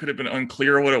forward, and it could have been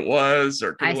unclear what it was,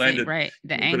 or it could have landed right.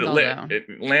 The angle,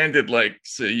 it landed like,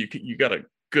 so you got a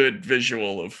good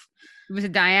visual of. It was a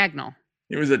diagonal.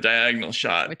 It was a diagonal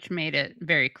shot, which made it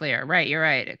very clear. Right, you're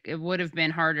right. It would have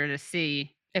been harder to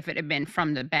see if it had been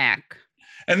from the back.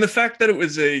 And the fact that it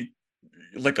was a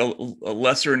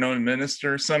lesser known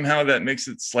minister, somehow that makes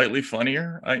it slightly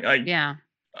funnier.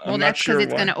 Well, that's because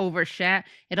it's going to overshadow.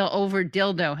 It'll over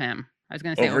dildo him. I was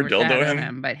going to say overshadow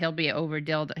him, but he'll be over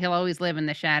dildo. He'll always live in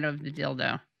the shadow of the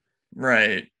dildo.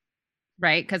 Right.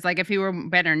 Right, because like if he were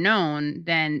better known,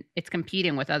 then it's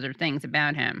competing with other things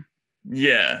about him.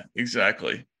 Yeah,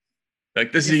 exactly.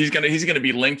 Like this, he's gonna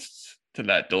be linked to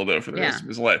that dildo for the rest of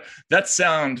his life. That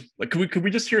sound, like, could we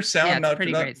just hear sound? Yeah, it's a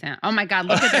pretty great sound. Oh my God,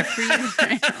 look at the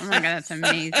freeze! Oh my God, that's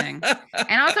amazing.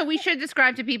 And also, we should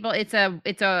describe to people it's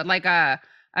a like a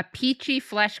peachy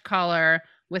flesh color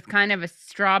with kind of a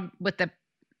straw with the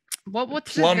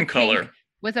what's plum color pink,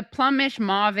 with a plumish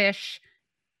mauvish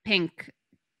pink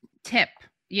tip.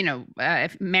 You know,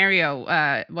 if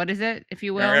Mario, what is it? If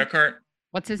you will, Mario Kart.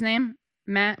 What's his name?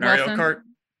 Matt Mario Wilson? Kart?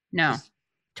 No.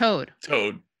 Toad.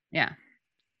 Yeah.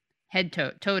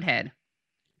 Toad head.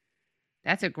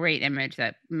 That's a great image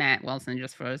that Matt Wilson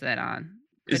just froze that on.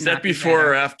 Is that before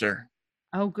or after?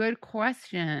 Oh, good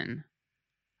question.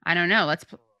 I don't know. Let's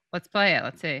play it.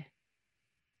 Let's see.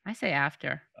 I say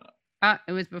after.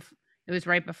 It was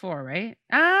right before, right?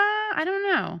 I don't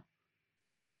know.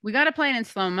 We got to play it in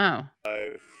slow-mo.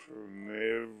 from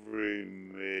every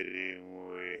meeting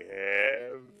we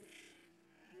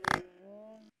have.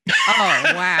 Oh,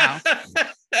 wow.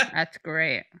 That's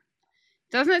great.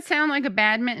 Doesn't it sound like a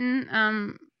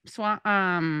badminton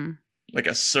like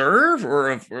a serve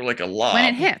or like a lob?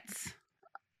 When it hits.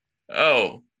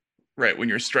 Oh, right. When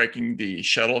you're striking the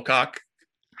shuttlecock.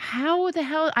 How the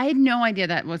hell? I had no idea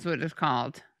that was what it's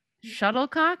called.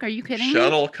 Shuttlecock? Are you kidding me?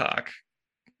 Shuttlecock.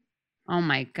 Oh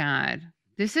my God.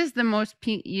 This is the most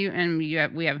we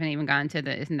haven't even gotten to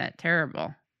the, isn't that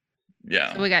terrible?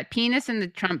 Yeah. So we got penis in the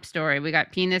Trump story. We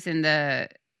got penis in the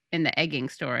egging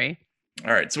story.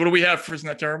 All right. So what do we have for Isn't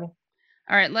That Terrible?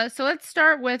 All right. Let's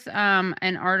start with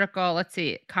an article. Let's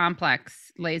see.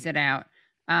 Complex lays it out.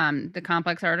 The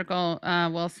Complex article,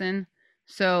 Wilson.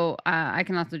 So I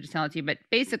can also just tell it to you, but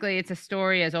basically it's a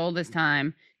story as old as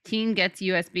time. Teen gets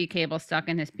USB cable stuck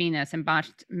in his penis and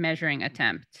botched measuring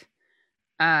attempt.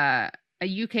 A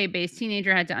UK-based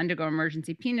teenager had to undergo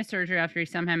emergency penis surgery after he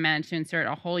somehow managed to insert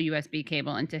a whole USB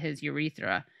cable into his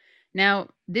urethra. Now,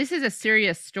 this is a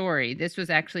serious story. This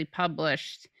was actually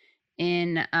published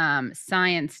in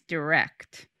Science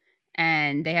Direct,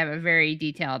 and they have a very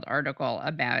detailed article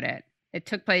about it. It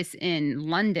took place in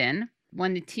London.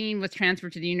 When the teen was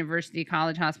transferred to the University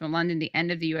College Hospital in London, the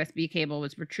end of the USB cable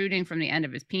was protruding from the end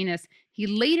of his penis. He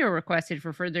later requested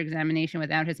for further examination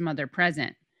without his mother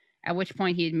present, at which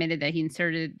point he admitted that he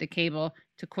inserted the cable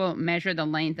to, quote, measure the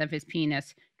length of his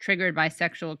penis, triggered by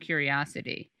sexual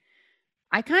curiosity.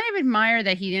 I kind of admire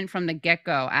that he didn't from the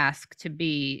get-go ask to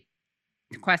be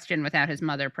questioned without his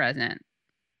mother present.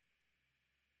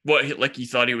 What, like he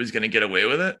thought he was going to get away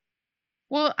with it?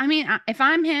 Well, I mean, if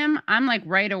I'm him, I'm like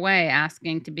right away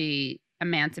asking to be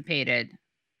emancipated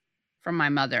from my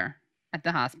mother at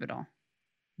the hospital.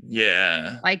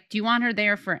 Yeah. Like, do you want her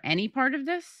there for any part of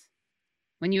this?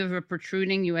 When you have a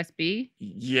protruding USB?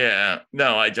 Yeah.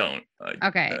 No, I don't.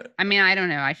 Okay. I mean, I don't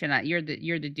know. I should not. You're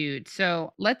the dude.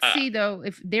 So let's see though,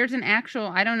 if there's an actual,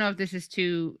 I don't know if this is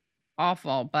too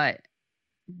awful, but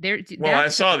well, I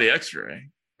saw the x-ray.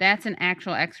 That's an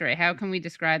actual x-ray. How can we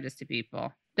describe this to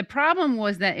people? The problem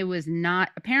was that it was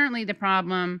not, apparently the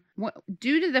problem,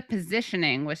 due to the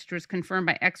positioning, which was confirmed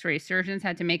by x-ray, surgeons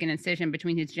had to make an incision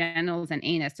between his genitals and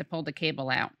anus to pull the cable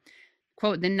out.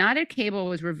 Quote, the knotted cable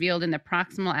was revealed in the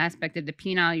proximal aspect of the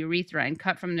penile urethra and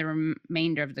cut from the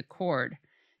remainder of the cord,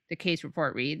 the case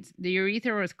report reads. The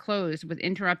urethra was closed with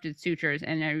interrupted sutures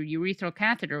and a urethral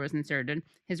catheter was inserted.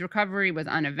 His recovery was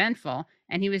uneventful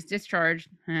and he was discharged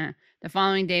the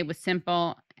following day with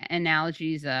simple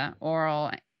analgesia,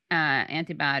 oral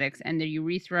antibiotics, and the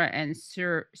urethra and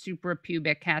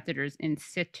suprapubic catheters in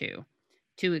situ.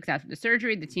 2 weeks after the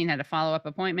surgery, the teen had a follow-up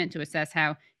appointment to assess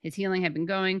how his healing had been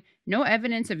going. No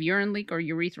evidence of urine leak or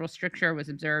urethral stricture was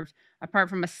observed, apart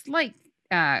from a slight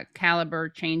caliber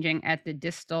changing at the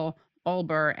distal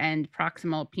bulbar and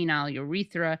proximal penile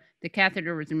urethra. The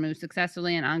catheter was removed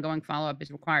successfully, and ongoing follow-up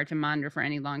is required to monitor for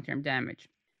any long-term damage.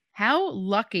 How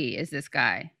lucky is this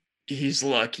guy? He's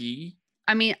lucky.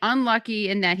 I mean, unlucky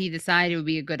in that he decided it would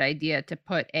be a good idea to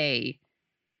put a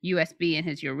USB in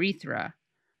his urethra.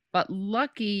 But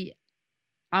lucky,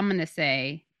 I'm going to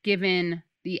say, given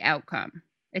the outcome.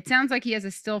 It sounds like he has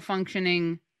a still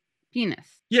functioning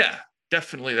penis. Yeah,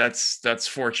 definitely. That's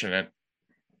fortunate.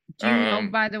 Do you know,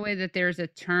 by the way, that there's a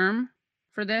term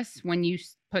for this when you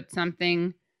put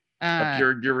something up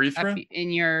your urethra? Up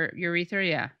in your urethra?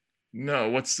 Yeah. No,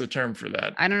 what's the term for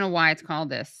that? I don't know why it's called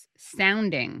this.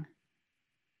 Sounding.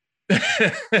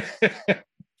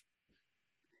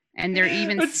 And there are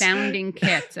even sounding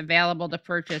kits available to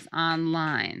purchase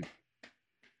online,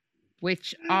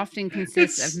 which often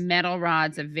consists of metal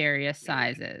rods of various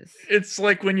sizes. It's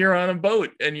like when you're on a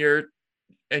boat and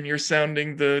you're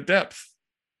sounding the depth.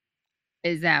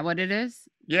 Is that what it is?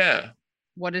 Yeah.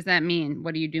 What does that mean?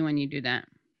 What do you do when you do that?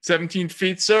 17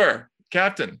 feet, sir,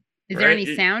 Captain. Is there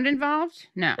any sound involved?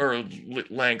 No. Or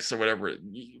lengths or whatever.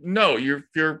 No, you're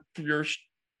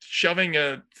shoving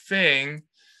a thing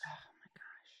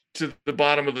to the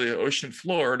bottom of the ocean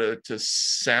floor to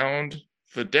sound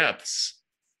the depths,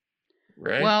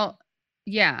 right? Well,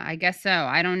 yeah, I guess so.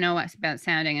 I don't know about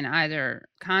sounding in either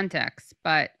context,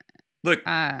 but look,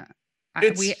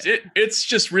 it's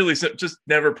just really just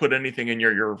never put anything in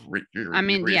your I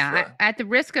mean, yeah, at the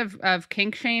risk of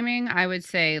kink shaming, I would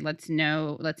say let's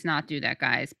not do that,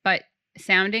 guys. But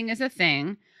sounding is a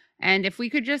thing, and if we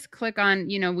could just click on,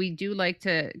 we do like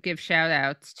to give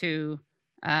shouts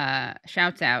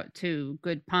out to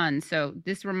good puns. So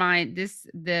the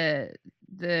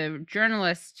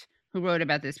journalist who wrote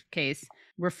about this case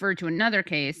referred to another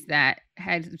case that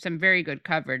had some very good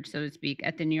coverage, so to speak,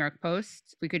 at the New York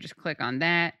Post. We could just click on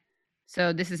that.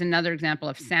 So this is another example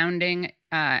of sounding,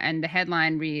 and the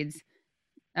headline reads,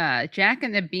 Jack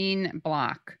and the Bean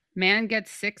Block. Man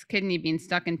gets 6 kidney beans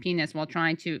stuck in penis while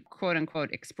trying to, quote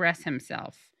unquote, express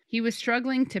himself. He was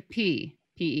struggling to pee,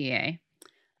 PEA.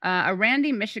 A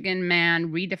Randy, Michigan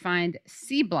man redefined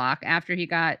C block after he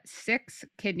got 6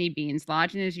 kidney beans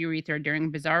lodged in his urethra during a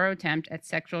bizarro attempt at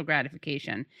sexual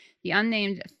gratification. The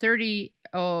unnamed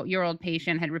 30-year-old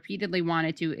patient had repeatedly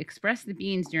wanted to express the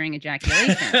beans during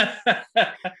ejaculation.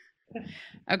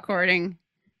 According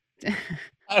to...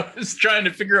 I was trying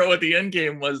to figure out what the end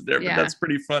game was there, but that's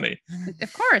pretty funny.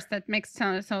 Of course, that makes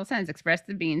total sense. Express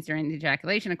the beans during the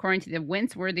ejaculation, according to the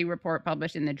Winceworthy report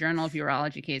published in the Journal of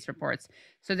Urology Case Reports.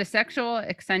 So the sexual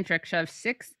eccentric shoved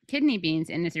 6 kidney beans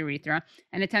in his urethra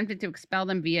and attempted to expel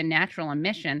them via natural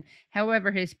emission. However,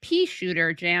 his pea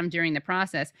shooter jammed during the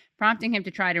process, prompting him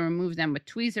to try to remove them with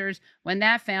tweezers. When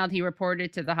that failed, he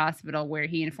reported to the hospital, where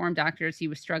he informed doctors he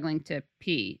was struggling to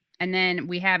pee. And then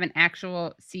we have an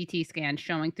actual CT scan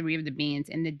showing 3 of the beans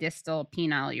in the distal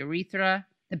penile urethra.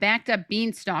 The backed up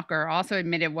bean stalker also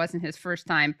admitted it wasn't his first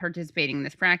time participating in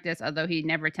this practice, although he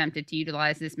never attempted to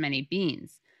utilize this many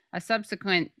beans. A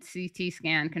subsequent CT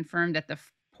scan confirmed that the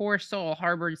poor soul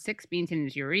harbored 6 beans in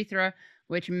his urethra,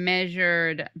 which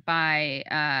measured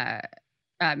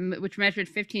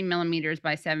 15 millimeters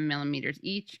by 7 millimeters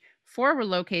each. 4 were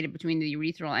located between the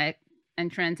urethral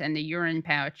entrance and the urine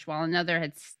pouch, while another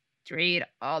had straight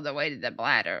all the way to the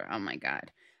bladder. Oh my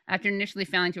God. After initially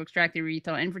failing to extract the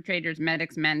urethral infiltrators,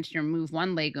 medics managed to remove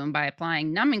 1 legume by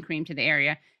applying numbing cream to the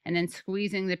area and then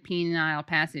squeezing the penile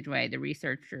passageway, the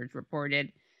researchers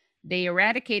reported. They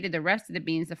eradicated the rest of the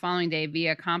beans the following day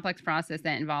via a complex process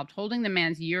that involved holding the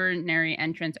man's urinary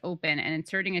entrance open and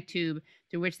inserting a tube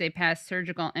through which they passed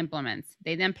surgical implements.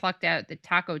 They then plucked out the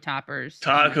taco toppers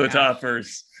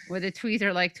with a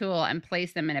tweezer-like tool and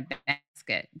placed them in a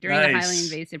basket. During the highly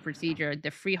invasive procedure, the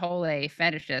Frijole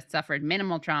fetishist suffered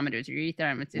minimal trauma to his urethra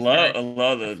and was discharged.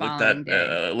 Love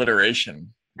that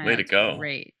alliteration. Way to go.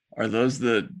 Great. Are those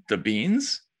the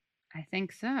beans? I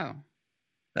think so.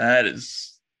 That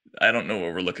is... I don't know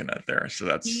what we're looking at there. So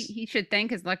that's... He should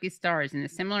thank his lucky stars. In a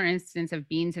similar instance of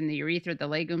beans in the urethra, the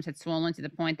legumes had swollen to the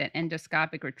point that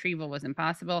endoscopic retrieval was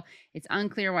impossible. It's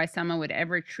unclear why someone would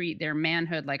ever treat their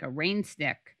manhood like a rain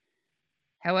stick.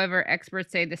 However,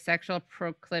 experts say the sexual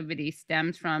proclivity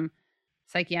stems from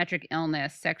psychiatric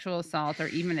illness, sexual assault, or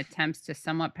even attempts to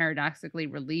somewhat paradoxically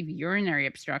relieve urinary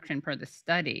obstruction per the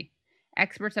study.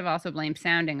 Experts have also blamed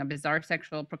sounding, a bizarre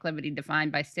sexual proclivity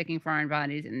defined by sticking foreign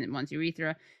bodies in one's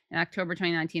urethra. In October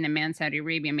 2019, a man in Saudi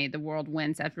Arabia made the world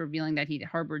wince after revealing that he'd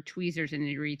harbored tweezers in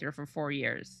his urethra for 4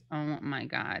 years. Oh my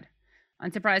God.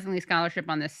 Unsurprisingly, scholarship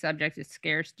on this subject is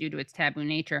scarce due to its taboo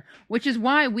nature, which is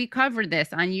why we covered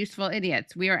this on Useful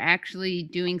Idiots. We are actually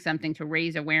doing something to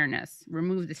raise awareness,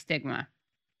 remove the stigma.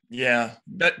 Yeah,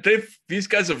 these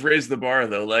guys have raised the bar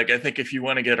though. Like, I think if you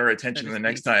want to get our attention the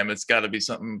next time, it's got to be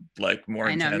something like more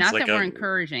intense. I know, not like that we're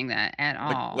encouraging that at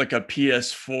all. Like a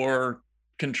PS4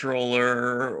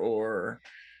 controller or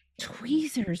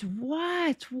tweezers.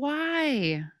 What?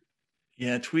 Why?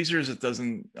 Yeah, tweezers. It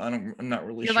doesn't. I'm not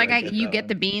really sure. Like you get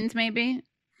the beans, maybe.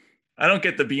 I don't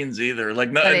get the beans either.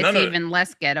 Like but it's even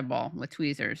less gettable with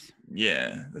tweezers.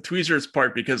 Yeah, the tweezers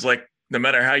part, because like, no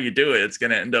matter how you do it, it's going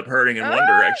to end up hurting in one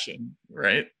direction,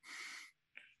 right?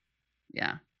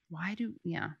 Yeah.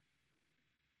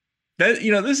 That,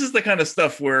 this is the kind of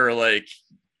stuff where, like,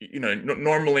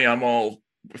 normally I'm all,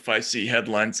 if I see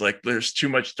headlines like there's too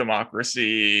much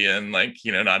democracy and like,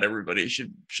 not everybody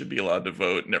should be allowed to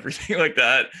vote and everything like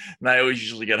that. And I always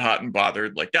usually get hot and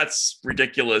bothered. Like, that's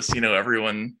ridiculous.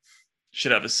 Everyone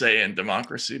should have a say in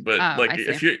democracy. But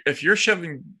if you're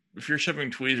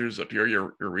shoving tweezers up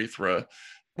your urethra,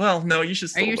 well, no, you should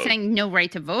still vote. Are you saying no right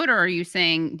to vote, or are you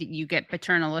saying you get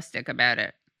paternalistic about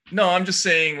it? No, I'm just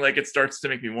saying, like, it starts to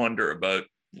make me wonder about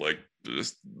like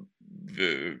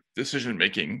the decision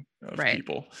making of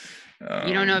people.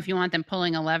 You don't know if you want them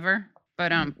pulling a lever,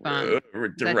 but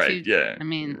right, yeah. I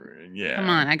mean, yeah. Come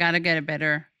on, I gotta get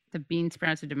the bean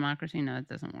sprouts of democracy. No, it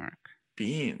doesn't work.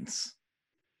 Beans.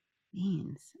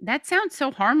 That sounds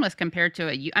so harmless compared to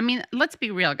it. I mean, let's be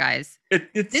real, guys.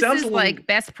 This sounds like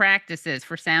best practices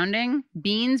for sounding: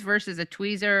 beans versus a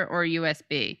tweezer or a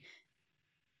USB.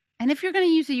 And if you're going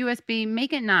to use a USB,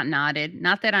 make it not knotted.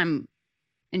 Not that I'm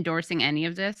endorsing any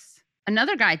of this.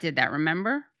 Another guy did that,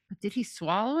 remember? But did he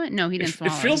swallow it? No, he didn't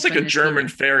swallow it. It feels like a German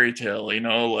fairy tale,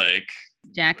 like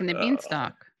Jack and the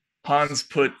Beanstalk. Hans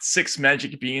put 6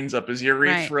 magic beans up his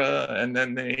urethra, and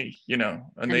then they,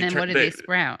 what did they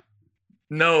sprout?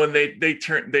 No, and they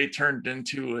turned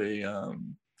into a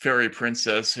fairy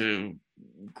princess who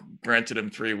granted him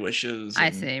 3 wishes. I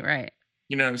see, right.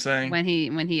 You know what I'm saying? When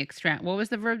he extract, what was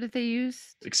the verb that they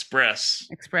used? Express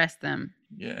them.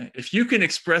 Yeah, if you can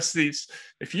express these,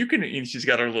 if you can, she's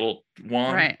got her little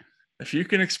wand. Right. If you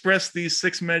can express these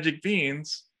 6 magic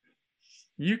beans,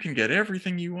 you can get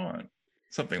everything you want.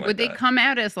 Something like that. Would they come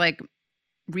out as like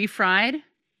refried?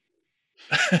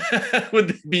 Would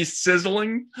they be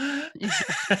sizzling?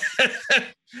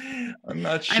 I'm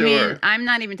not sure. I mean, I'm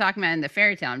not even talking about in the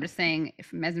fairy tale. I'm just saying,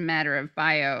 if, as a matter of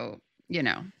bio,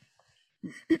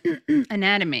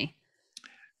 anatomy.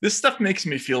 This stuff makes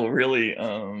me feel really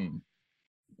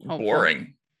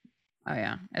boring. Oh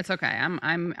yeah, it's okay.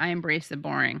 I embrace the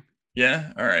boring.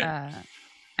 Yeah. All right.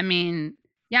 I mean,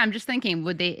 yeah. I'm just thinking,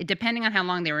 would they, depending on how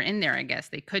long they were in there, I guess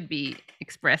they could be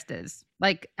expressed as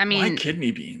like. I mean, why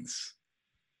kidney beans?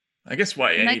 I guess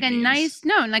why any like a beans? nice,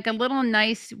 no, like a little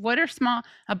nice. What are small?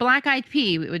 A black-eyed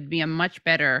pea would be a much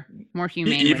better, more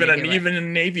humane. Even a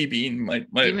navy bean might.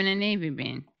 Even a navy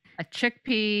bean. A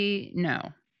chickpea,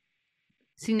 no.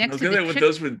 See, next to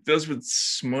those would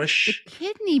smush. The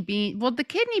kidney bean. Well, the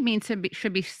kidney beans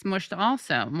should be smushed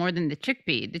also more than the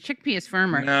chickpea. The chickpea is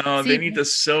firmer. No, they need to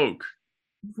soak.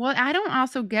 What I don't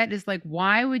also get is like,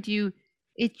 why would you?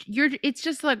 It's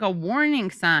just like a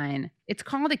warning sign. It's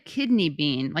called a kidney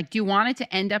bean. Like, do you want it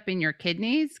to end up in your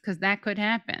kidneys? Because that could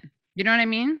happen. You know what I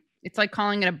mean? It's like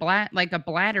calling it a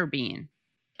bladder bean.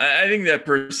 I think that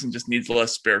person just needs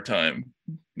less spare time.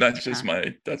 That's just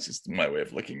my way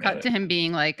of looking at it. Cut to him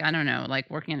being like, I don't know, like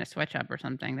working in a sweatshop or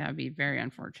something. That would be very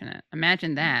unfortunate.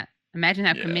 Imagine that. Imagine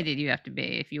how committed you have to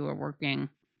be if you were working.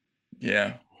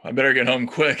 Yeah, I better get home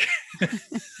quick.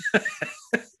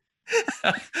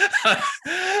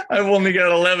 I've only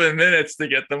got 11 minutes to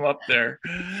get them up there.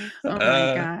 Oh my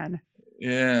God.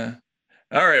 Yeah.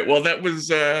 All right. Well, that was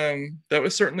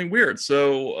certainly weird.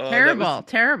 So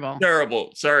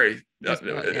terrible. Sorry.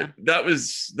 That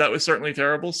was certainly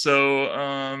terrible.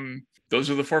 So those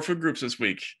are the 4 food groups this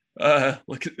week.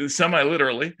 Semi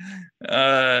literally.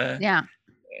 Yeah.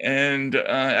 And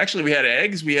actually, we had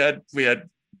eggs. We had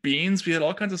beans. We had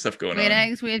all kinds of stuff going on. We had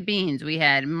eggs. We had beans. We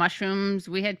had mushrooms.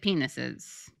 We had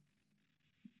penises.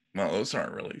 Well, those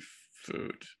aren't really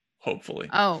food. Hopefully.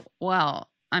 Oh well.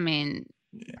 I mean.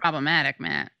 Yeah. Problematic,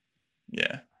 Matt.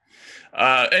 Yeah.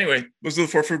 Anyway, those are the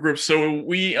 4 food groups. So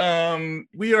we are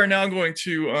now going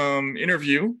to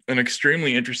interview an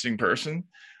extremely interesting person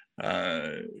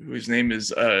whose name is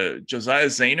Josiah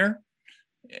Zayner,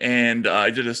 and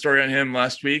I did a story on him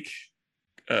last week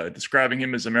describing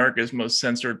him as America's most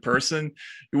censored person.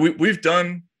 We've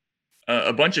done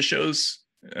a bunch of shows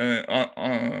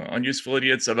on Useful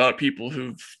Idiots about people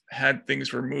who've had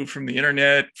things removed from the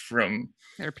internet, from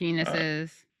their penises.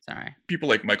 Sorry. People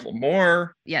like Michael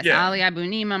Moore. Yes, yeah. Ali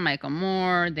Abunimah, Michael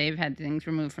Moore. They've had things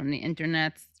removed from the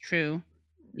internet. True.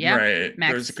 Yeah. Right.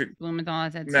 Max Blumenthal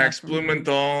has had Max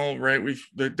Blumenthal. Right.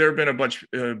 There have been a bunch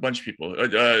of people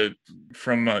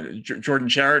from Jordan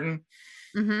Chariton.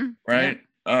 Mm-hmm. Right.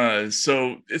 Yeah.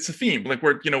 So it's a theme. Like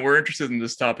we're interested in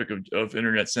this topic of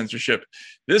internet censorship.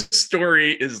 This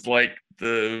story is like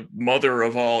the mother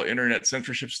of all internet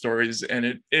censorship stories,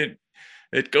 and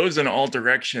it goes in all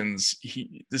directions.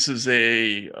 This is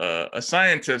a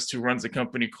scientist who runs a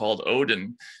company called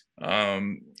Odin,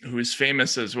 who is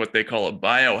famous as what they call a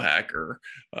biohacker,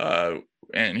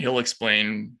 and he'll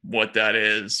explain what that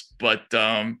is. But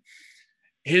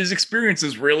his experience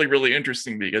is really, really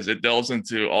interesting because it delves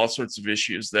into all sorts of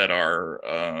issues that are,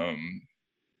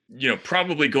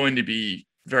 probably going to be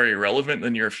very relevant in the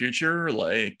near future.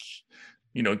 Like,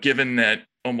 given that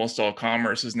almost all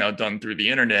commerce is now done through the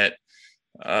internet,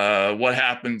 what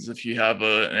happens if you have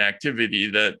an activity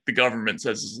that the government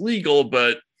says is legal,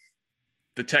 but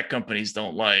the tech companies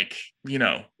don't like?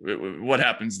 What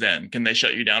happens then? Can they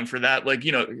shut you down for that?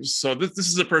 So this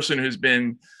is a person who's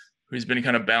been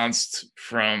kind of bounced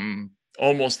from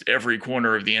almost every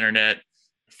corner of the internet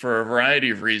for a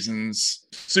variety of reasons.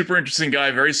 Super interesting guy,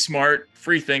 very smart,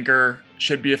 free thinker.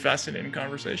 Should be a fascinating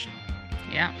conversation.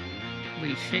 Yeah,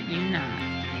 we shit you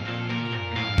not.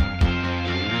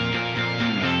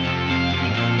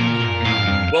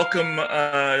 Welcome,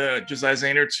 Josiah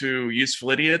Zayner, to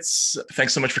Useful Idiots.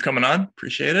 Thanks so much for coming on.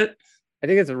 Appreciate it. I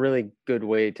think it's a really good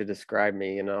way to describe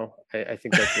me. I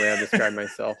think that's the way I describe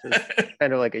myself, is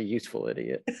kind of like a useful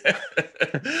idiot.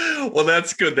 Well,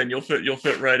 that's good. Then you'll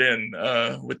fit right in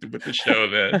with the show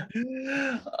then.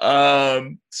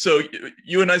 So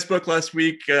you and I spoke last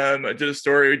week. I did a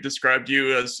story, described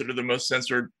you as sort of the most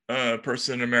censored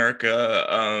person in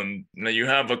America. Now you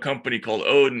have a company called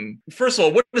Odin. First of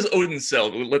all, what does Odin sell?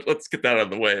 Let's get that out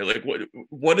of the way. Like,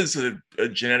 what is a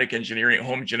home genetic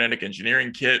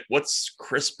engineering kit? What's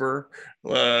CRISPR?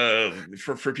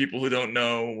 for people who don't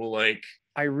know, like,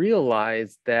 I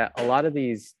realized that a lot of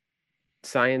these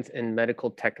science and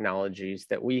medical technologies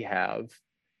that we have,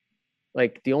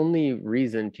 like the only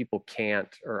reason people can't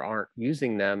or aren't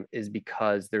using them is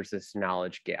because there's this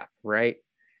knowledge gap, right?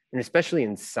 And especially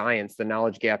in science, the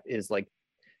knowledge gap is like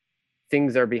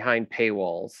things are behind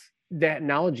paywalls. That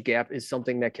knowledge gap is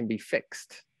something that can be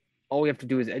fixed. All we have to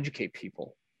do is educate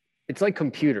people. It's like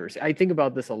computers. I think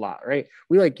about this a lot, right?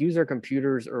 We like use our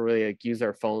computers or we like use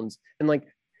our phones, and like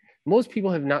most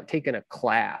people have not taken a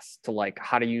class to like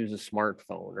how to use a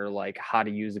smartphone or like how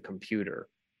to use a computer.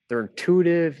 They're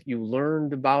intuitive. You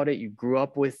learned about it. You grew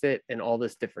up with it and all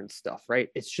this different stuff, right?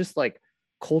 It's just like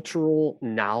cultural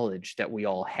knowledge that we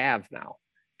all have now,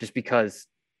 just because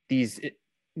these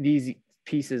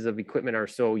pieces of equipment are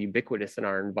so ubiquitous in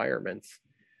our environments.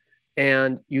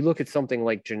 And you look at something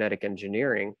like genetic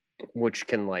engineering, which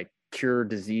can like cure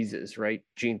diseases, right?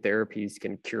 Gene therapies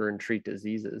can cure and treat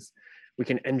diseases. We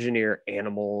can engineer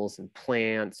animals and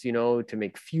plants, you know, to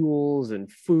make fuels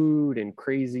and food and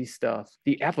crazy stuff.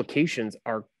 The applications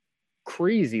are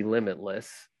crazy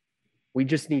limitless. We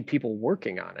just need people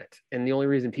working on it. And the only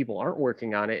reason people aren't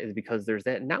working on it is because there's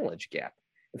that knowledge gap.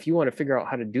 If you want to figure out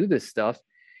how to do this stuff,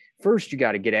 first you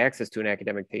got to get access to an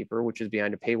academic paper, which is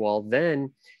behind a paywall.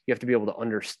 Then you have to be able to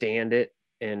understand it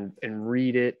and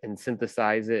read it and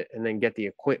synthesize it and then get the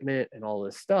equipment and all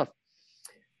this stuff.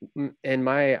 And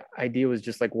my idea was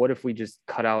just like, what if we just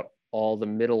cut out all the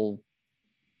middle,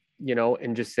 you know,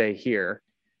 and just say,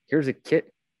 here's a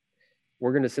kit.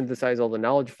 We're going to synthesize all the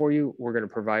knowledge for you. We're going to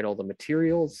provide all the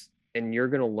materials, and you're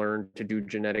going to learn to do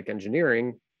genetic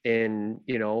engineering in,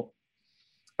 you know,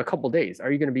 a couple of days.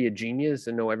 Are you going to be a genius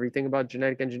and know everything about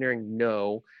genetic engineering?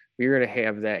 No, but you're going to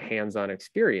have that hands-on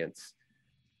experience.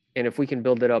 And if we can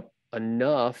build it up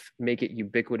enough, make it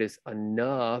ubiquitous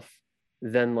enough,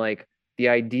 then like the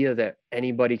idea that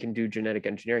anybody can do genetic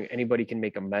engineering, anybody can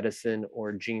make a medicine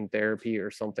or gene therapy or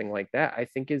something like that, I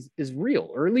think is real,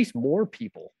 or at least more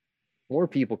people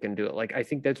can do it. Like, I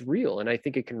think that's real. And I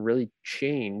think it can really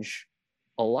change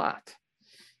a lot.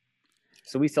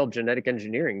 So we sell genetic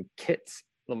engineering kits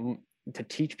to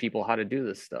teach people how to do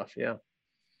this stuff. Yeah.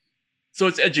 So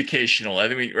it's educational, I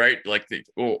think, right? Like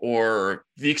or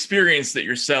the experience that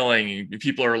you're selling,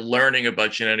 people are learning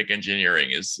about genetic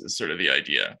engineering is sort of the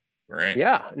idea, right?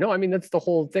 Yeah, no, I mean, that's the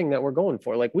whole thing that we're going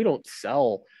for. Like, we don't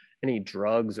sell any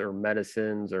drugs or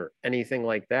medicines or anything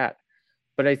like that.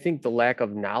 But I think the lack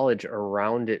of knowledge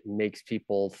around it makes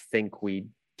people think we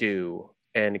do,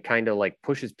 and it kind of like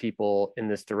pushes people in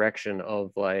this direction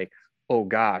of like, oh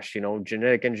gosh, you know,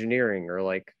 genetic engineering, or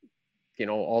like, you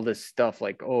know, all this stuff,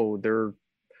 like, oh, they're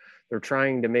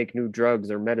trying to make new drugs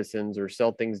or medicines or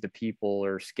sell things to people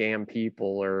or scam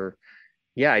people. Or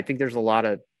yeah, I think there's a lot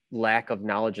of lack of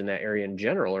knowledge in that area in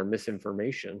general, or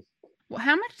misinformation. Well,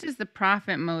 how much does the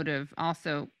profit motive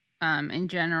also in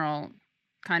general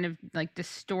kind of like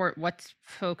distort what's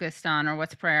focused on or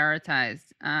what's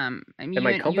prioritized? I mean, in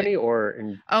my company or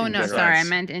in no, general? Sorry, I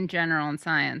meant in general in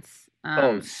science.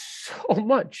 So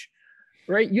much,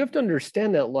 right? You have to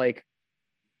understand that like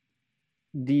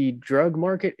the drug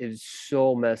market is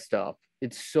so messed up.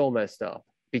 It's so messed up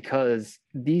because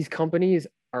these companies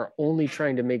are only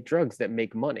trying to make drugs that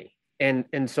make money.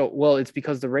 And so, well, it's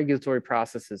because the regulatory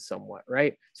process is somewhat,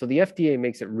 right? So the FDA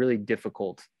makes it really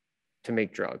difficult to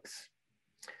make drugs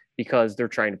because they're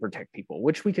trying to protect people,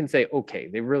 which we can say, okay,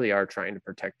 they really are trying to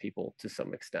protect people to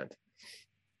some extent.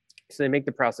 So they make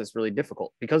the process really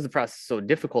difficult. Because the process is so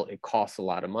difficult, it costs a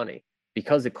lot of money.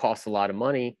 Because it costs a lot of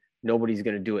money, nobody's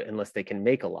going to do it unless they can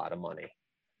make a lot of money,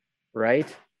 right?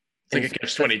 It's like a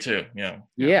catch-22, yeah.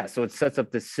 Yeah, so it sets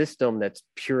up this system that's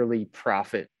purely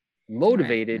profit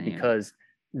motivated, right, because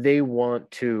they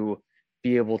want to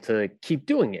be able to keep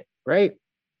doing it, right?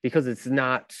 Because it's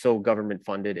not so government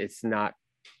funded. It's not,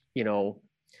 you know,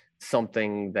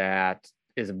 something that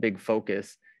is a big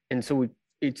focus. And so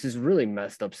it's this really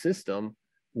messed up system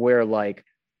where, like,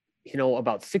 you know,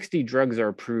 about 60 drugs are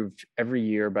approved every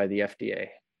year by the FDA,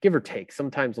 give or take,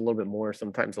 sometimes a little bit more,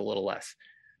 sometimes a little less.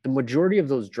 The majority of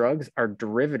those drugs are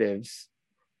derivatives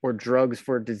or drugs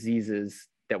for diseases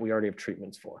that we already have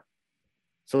treatments for.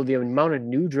 So the amount of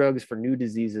new drugs for new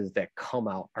diseases that come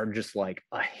out are just like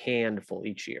a handful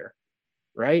each year,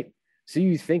 right? So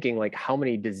you're thinking like how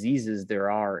many diseases there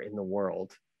are in the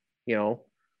world, you know,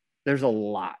 there's a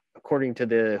lot. According to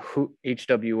the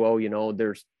HWO, you know,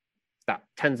 there's about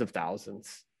tens of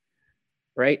thousands,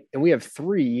 right? And we have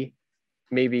 3,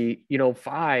 maybe, you know,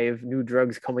 5 new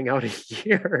drugs coming out a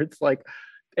year. It's like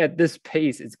at this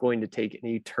pace, it's going to take an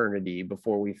eternity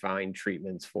before we find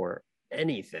treatments for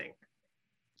anything.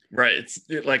 Right. It's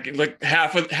like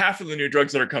half of the new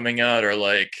drugs that are coming out are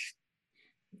like,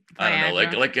 I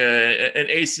don't know, like an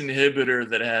ACE inhibitor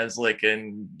that has like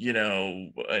an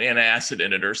antacid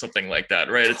in it or something like that,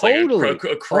 right? Totally. It's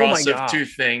like a cross of two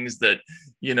things that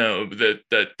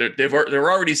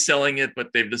they're already selling it,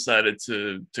 but they've decided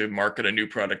to market a new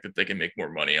product that they can make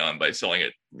more money on by selling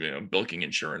it, bilking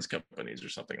insurance companies or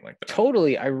something like that.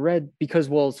 Totally. I read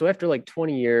so after like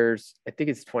 20 years, I think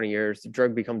it's 20 years, the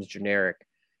drug becomes generic.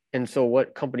 And so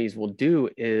what companies will do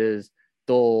is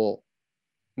they'll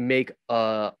make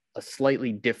a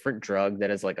slightly different drug that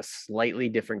has like a slightly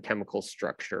different chemical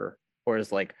structure, or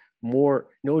is like more,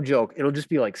 no joke, it'll just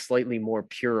be like slightly more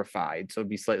purified. So it'd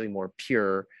be slightly more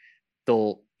pure.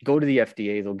 They'll go to the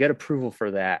FDA, they'll get approval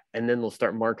for that, and then they'll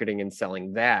start marketing and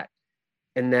selling that.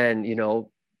 And then,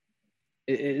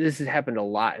 this has happened a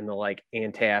lot in the like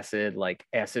antacid, like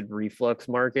acid reflux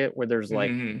market, where there's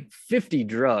like 50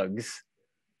 drugs,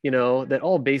 that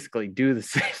all basically do the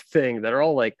same thing, that are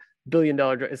all like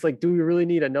billion-dollar drugs. It's like, do we really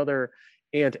need another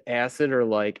antacid or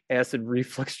like acid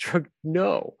reflux drug?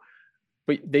 No.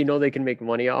 But they know they can make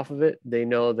money off of it. They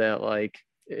know that like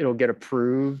it'll get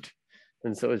approved.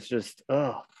 And so it's just,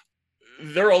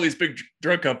 there are all these big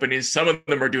drug companies. Some of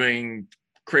them are doing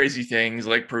crazy things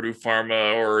like Purdue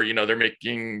Pharma, or they're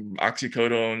making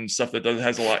oxycodone, stuff that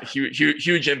has a lot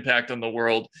huge impact on the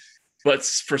world. But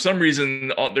for some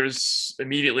reason, there's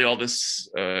immediately all this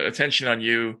attention on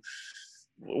you.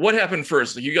 What happened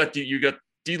first? You got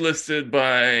delisted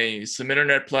by some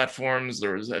internet platforms.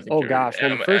 There was, I think. Oh gosh!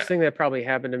 Well, the first thing that probably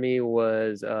happened to me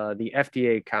was the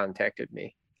FDA contacted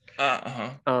me.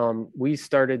 We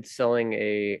started selling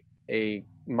a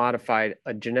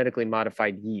genetically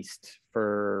modified yeast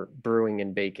for brewing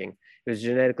and baking. It was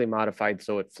genetically modified,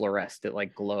 so it fluoresced. It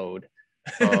like glowed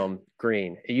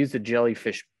green. It used a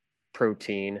jellyfish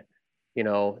protein,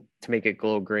 to make it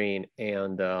glow green.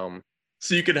 And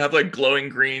so you could have like glowing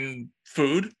green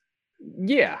food.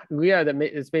 Yeah,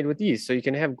 it's made with yeast, so you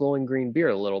can have glowing green beer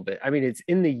a little bit. I mean, it's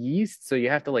in the yeast, so you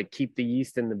have to like keep the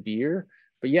yeast in the beer.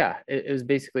 But yeah, it was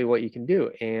basically what you can do.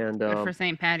 And for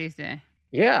St. Patty's Day.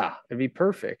 Yeah, it'd be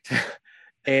perfect.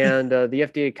 And the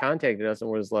FDA contacted us and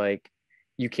was like,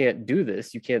 "You can't do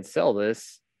this. You can't sell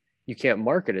this. You can't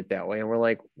market it that way." And we're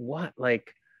like, "What?"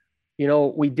 Like,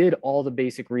 we did all the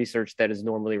basic research that is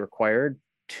normally required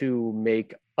to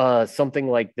make something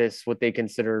like this, what they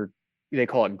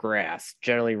call it GRAS,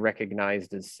 generally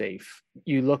recognized as safe.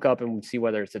 You look up and see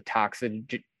whether it's a toxin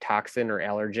or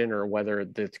allergen, or whether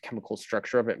the chemical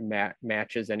structure of it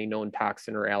matches any known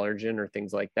toxin or allergen or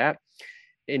things like that.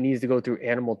 It needs to go through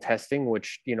animal testing,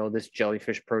 which, this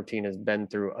jellyfish protein has been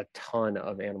through a ton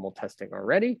of animal testing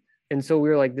already. And so we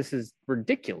were like, this is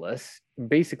ridiculous.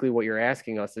 Basically, what you're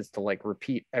asking us is to like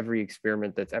repeat every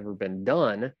experiment that's ever been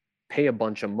done, pay a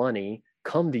bunch of money,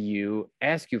 come to you,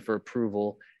 ask you for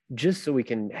approval, just so we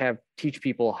can teach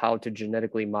people how to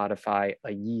genetically modify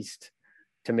a yeast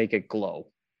to make it glow.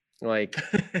 Like,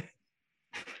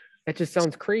 that just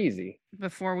sounds crazy.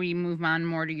 Before we move on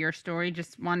more to your story,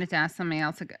 just wanted to ask something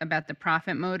else about the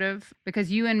profit motive,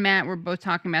 because you and Matt were both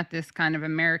talking about this kind of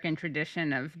American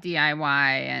tradition of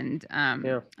DIY and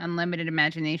unlimited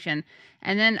imagination.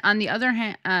 And then on the other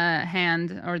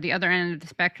hand, or the other end of the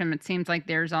spectrum, it seems like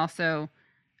there's also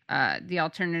the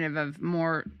alternative of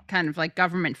more kind of like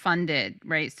government funded,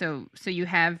 right? So you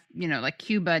have, like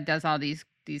Cuba does all these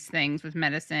things with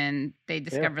medicine. They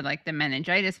discovered like the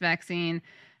meningitis vaccine.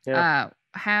 What's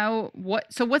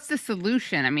the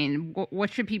solution? I mean,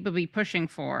 what should people be pushing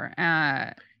for?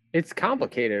 It's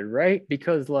complicated, right?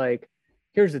 Because like,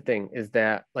 here's the thing is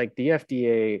that like the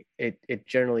FDA, it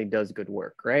generally does good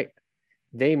work, right?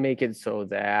 They make it so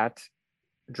that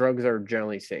drugs are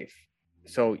generally safe.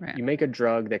 So you make a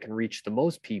drug that can reach the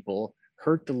most people,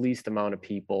 hurt the least amount of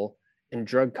people, and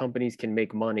drug companies can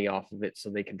make money off of it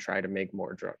so they can try to make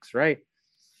more drugs, right?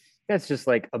 That's just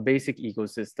like a basic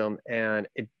ecosystem, and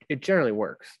it generally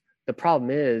works. The problem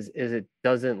is it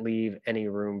doesn't leave any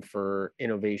room for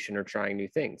innovation or trying new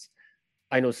things.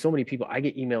 I know so many people, I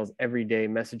get emails every day,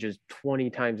 messages 20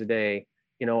 times a day.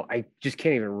 I just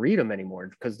can't even read them anymore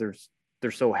because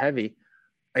they're so heavy.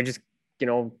 I just,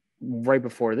 right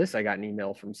before this, I got an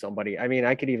email from somebody. I mean,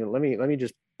 I could even, let me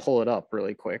just pull it up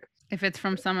really quick. If it's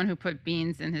from someone who put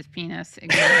beans in his penis,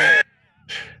 exactly.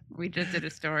 We just did a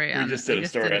story on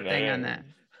that.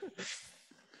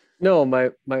 No,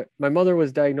 my mother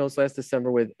was diagnosed last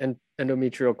December with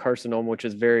endometrial carcinoma, which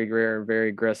is very rare and very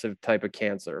aggressive type of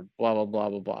cancer, blah, blah, blah,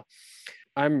 blah, blah.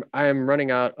 I'm running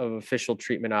out of official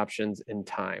treatment options in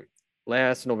time.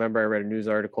 Last November, I read a news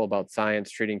article about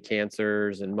science treating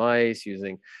cancers in mice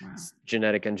using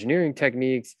genetic engineering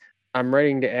techniques. I'm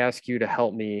writing to ask you to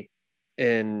help me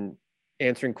in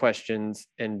answering questions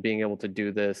and being able to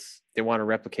do this. They want to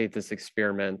replicate this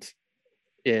experiment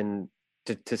to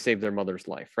save their mother's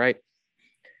life, right?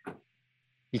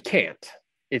 You can't.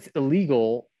 It's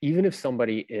illegal, even if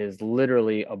somebody is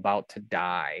literally about to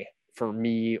die, for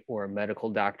me or a medical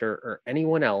doctor or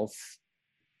anyone else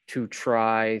to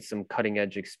try some cutting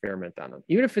edge experiment on them,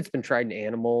 even if it's been tried in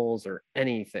animals or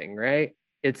anything, right?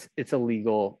 It's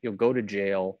illegal. You'll go to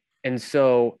jail. And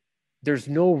so there's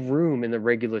no room in the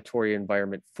regulatory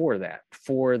environment for that,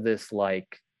 for this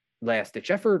like last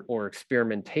ditch effort or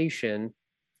experimentation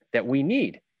that we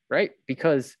need, right?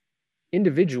 Because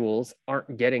individuals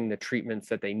aren't getting the treatments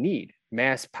that they need.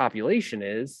 Mass population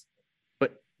is,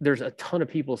 but there's a ton of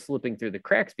people slipping through the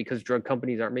cracks because drug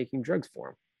companies aren't making drugs for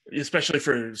them. Especially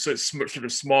for sort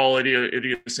of small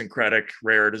idiosyncratic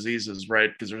rare diseases,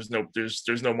 right? Because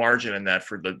there's no margin in that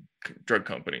for the drug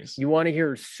companies. You want to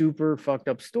hear a super fucked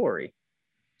up story?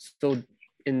 So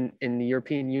in the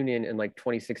European Union in like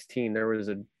 2016, there was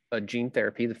a gene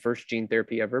therapy, the first gene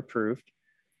therapy ever approved,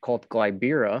 called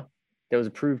Glybera, that was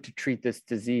approved to treat this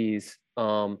disease,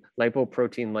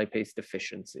 lipoprotein lipase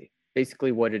deficiency.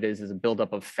 Basically what it is a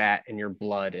buildup of fat in your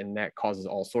blood, and that causes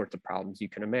all sorts of problems you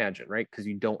can imagine, right? Because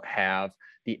you don't have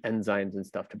the enzymes and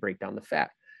stuff to break down the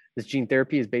fat. This gene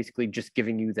therapy is basically just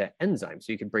giving you that enzyme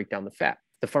so you can break down the fat.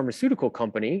 The pharmaceutical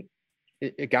company,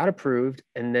 it got approved,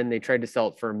 and then they tried to sell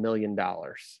it for $1 million.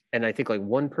 And I think like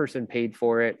one person paid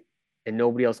for it and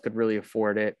nobody else could really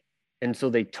afford it. And so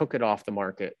they took it off the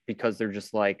market because they're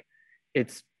just like,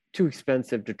 it's too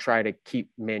expensive to try to keep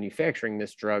manufacturing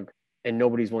this drug and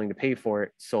nobody's willing to pay for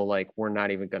it. So like, we're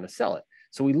not even going to sell it.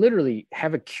 So we literally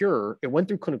have a cure. It went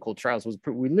through clinical trials.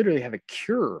 We literally have a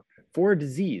cure for a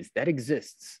disease that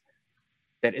exists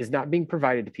that is not being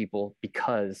provided to people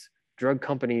because drug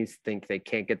companies think they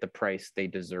can't get the price they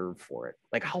deserve for it.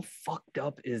 Like, how fucked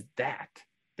up is that?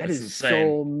 That's insane.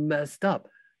 So messed up,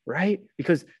 right?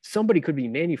 Because somebody could be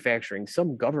manufacturing,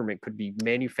 some government could be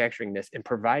manufacturing this and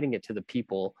providing it to the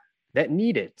people that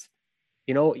need it.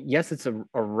 You know, yes, it's a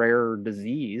rare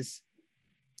disease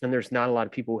and there's not a lot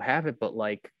of people who have it, but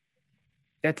like,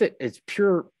 that's it. It's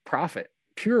pure profit,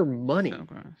 pure money,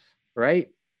 right?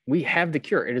 We have the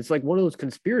cure. And it's like one of those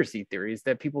conspiracy theories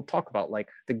that people talk about, like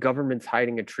the government's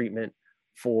hiding a treatment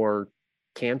for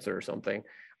cancer or something.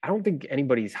 I don't think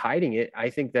anybody's hiding it. I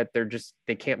think that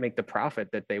they can't make the profit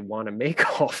that they want to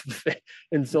make off of it.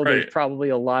 And so There's probably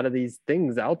a lot of these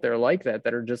things out there like that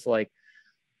are just like,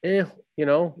 you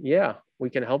know, yeah, we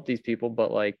can help these people,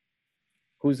 but like,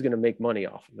 who's going to make money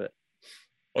off of it?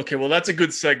 Okay, well, that's a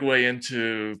good segue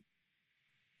into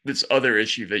this other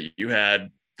issue that you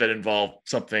had that involved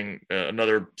something,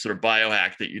 another sort of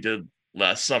biohack that you did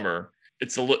last summer.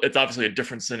 It's obviously a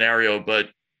different scenario, but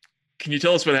can you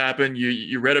tell us what happened?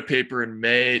 You read a paper in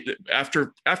May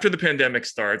after the pandemic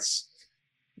starts.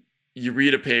 You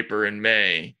read a paper in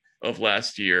May of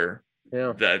last year.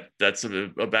 Yeah. That's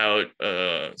about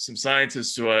some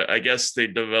scientists who I guess they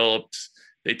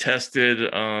tested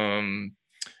a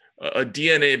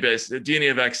DNA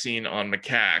vaccine on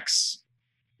macaques,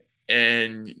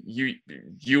 and you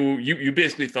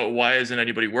basically thought, why isn't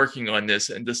anybody working on this,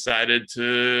 and decided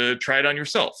to try it on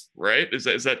yourself, right? Is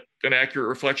that an accurate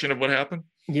reflection of what happened?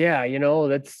 Yeah, you know,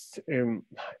 that's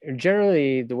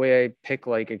generally the way I pick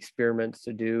like experiments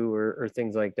to do or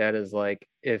things like that is like,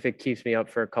 if it keeps me up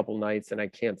for a couple nights and I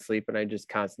can't sleep and I just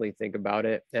constantly think about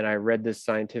it. And I read this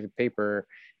scientific paper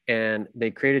and they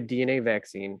created DNA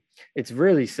vaccine. It's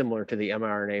really similar to the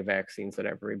mRNA vaccines that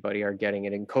everybody are getting.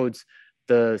 It encodes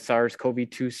the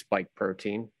SARS-CoV-2 spike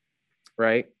protein,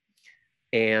 right?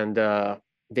 And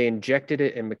they injected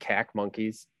it in macaque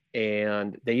monkeys,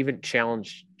 and they even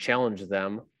challenged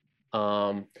them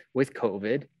with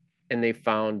COVID, and they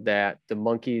found that the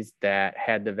monkeys that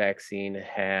had the vaccine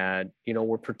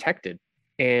were protected.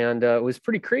 And it was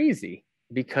pretty crazy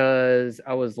because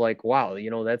I was like, wow,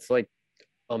 that's like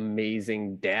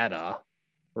amazing data,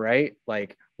 right?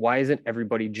 Like, why isn't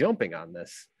everybody jumping on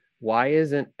this? Why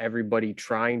isn't everybody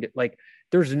trying to, like,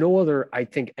 there's no other, I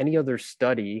think, any other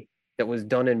study that was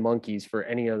done in monkeys for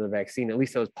any other vaccine, at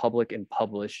least that was public and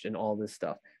published and all this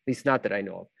stuff, at least not that I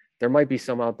know of. There might be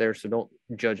some out there, so don't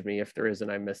judge me if there isn't,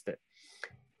 I missed it.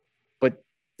 But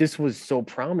this was so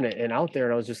prominent and out there,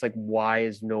 and I was just like, why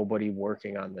is nobody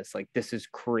working on this? Like, this is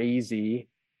crazy.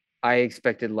 I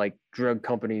expected like drug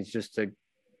companies just to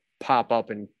pop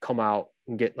up and come out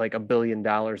and get like $1 billion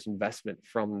investment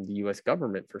from the US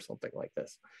government for something like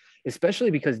this,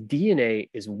 especially because DNA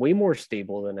is way more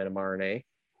stable than mRNA,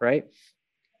 right?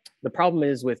 The problem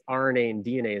is with RNA and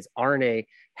DNA is RNA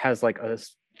has like a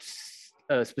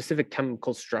a specific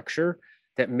chemical structure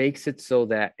that makes it so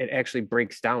that it actually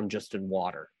breaks down just in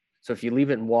water. So if you leave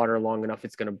it in water long enough,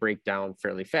 it's going to break down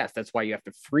fairly fast. That's why you have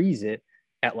to freeze it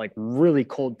at like really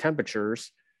cold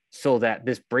temperatures so that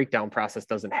this breakdown process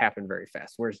doesn't happen very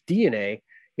fast. Whereas DNA,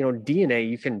 DNA,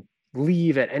 you can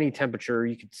leave at any temperature,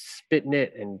 you could spit in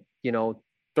it and,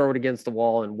 throw it against the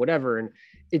wall and whatever. And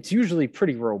it's usually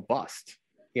pretty robust,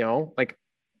 like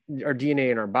our DNA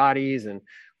in our bodies, and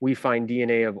we find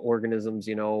DNA of organisms,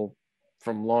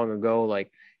 from long ago.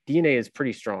 Like DNA is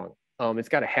pretty strong. It's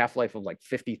got a half-life of like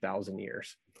 50,000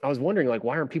 years. I was wondering, like,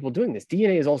 why aren't people doing this?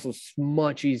 DNA is also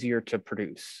much easier to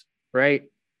produce, right?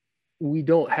 We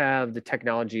don't have the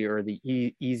technology or the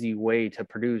easy way to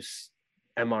produce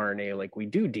mRNA like we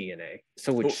do DNA.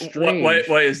 So it's strange.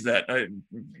 Why is that?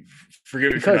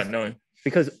 Forgive me for not knowing.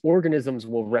 Because organisms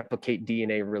will replicate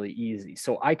DNA really easy.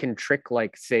 So I can trick,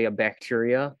 like, say, a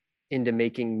bacteria into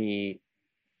making me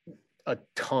a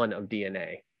ton of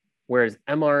DNA. Whereas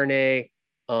mRNA,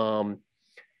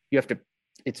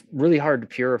 it's really hard to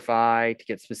purify, to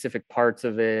get specific parts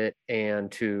of it, and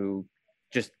to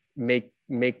just make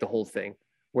the whole thing.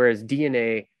 Whereas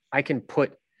DNA, I can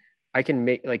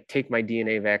take my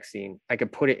DNA vaccine, I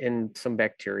could put it in some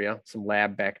bacteria, some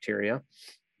lab bacteria,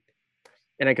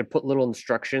 and I could put little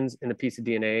instructions in a piece of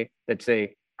DNA that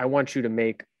say, I want you to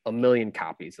make 1 million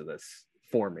copies of this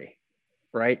for me,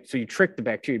 right? So you trick the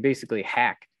bacteria, basically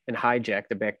hack and hijack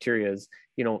the bacteria's,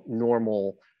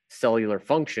 normal cellular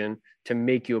function to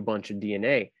make you a bunch of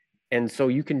DNA. And so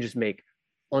you can just make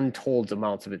untold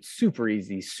amounts of it super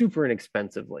easy, super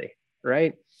inexpensively,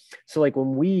 right? So like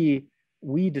when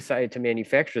we decided to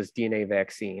manufacture this DNA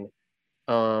vaccine,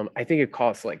 I think it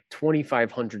costs like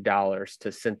 $2,500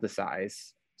 to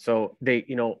synthesize. So they,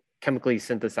 chemically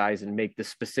synthesize and make the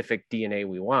specific DNA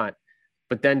we want,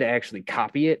 but then to actually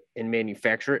copy it and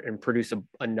manufacture it and produce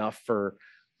enough for,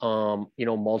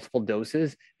 multiple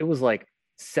doses, it was like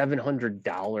 $700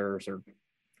 or,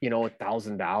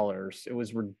 $1,000. It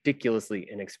was ridiculously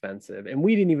inexpensive. And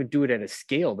we didn't even do it at a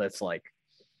scale that's like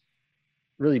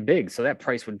really big. So that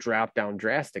price would drop down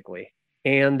drastically.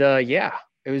 And it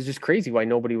was just crazy why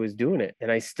nobody was doing it.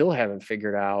 And I still haven't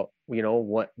figured out,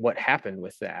 what happened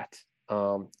with that.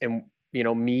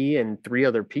 Me and 3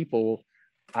 other people,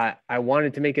 I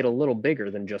wanted to make it a little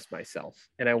bigger than just myself.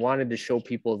 And I wanted to show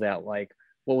people that, like,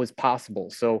 what was possible.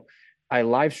 So I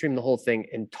live streamed the whole thing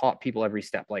and taught people every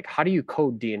step. Like, how do you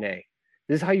code DNA?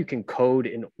 This is how you can code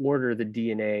and order the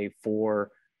DNA for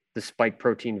the spike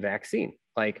protein vaccine.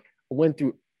 Like, I went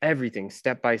through everything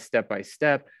step by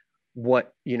step,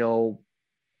 what,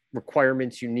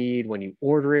 requirements you need when you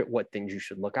order it, what things you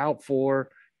should look out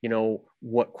for,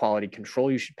 what quality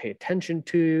control you should pay attention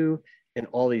to, and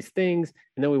all these things.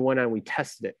 And then we went on, we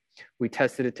tested it. We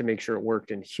tested it to make sure it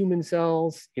worked in human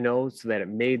cells, so that it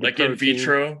made the like protein. In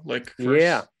vitro, like first.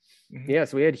 Yeah. Mm-hmm. Yeah.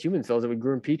 So we had human cells that we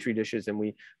grew in Petri dishes, and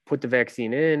we put the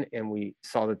vaccine in, and we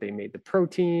saw that they made the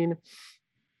protein.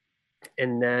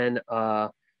 And then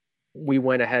we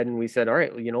went ahead and we said, all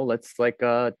right, let's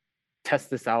test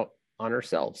this out on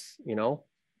ourselves,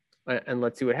 and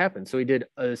let's see what happens. So we did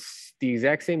the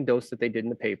exact same dose that they did in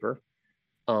the paper.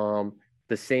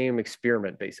 The same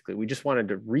experiment, basically. We just wanted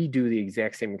to redo the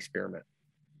exact same experiment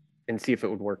and see if it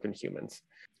would work in humans.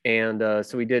 And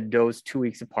so we did dose 2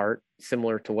 weeks apart,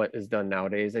 similar to what is done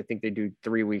nowadays. I think they do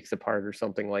 3 weeks apart or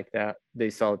something like that. They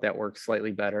saw that worked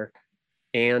slightly better.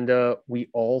 And we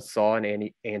all saw an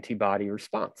antibody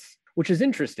response, which is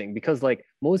interesting because, like,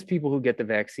 most people who get the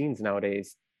vaccines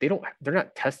nowadays, they're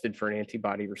not tested for an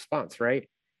antibody response, right?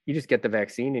 You just get the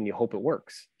vaccine and you hope it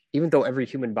works, even though every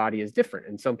human body is different.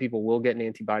 And some people will get an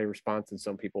antibody response and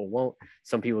some people won't.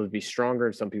 Some people will be stronger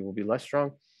and some people will be less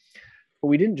strong. But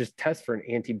we didn't just test for an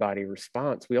antibody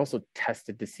response. We also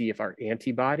tested to see if our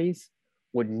antibodies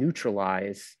would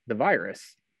neutralize the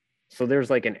virus. So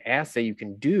there's like an assay you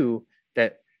can do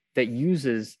that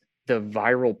uses the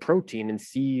viral protein and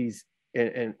sees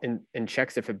and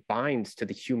checks if it binds to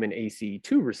the human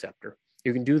ACE2 receptor.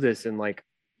 You can do this in, like,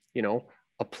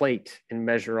 a plate and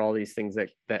measure all these things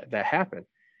that happen.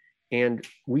 And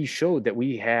we showed that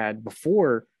we had,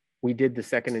 before we did the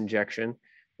second injection,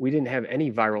 we didn't have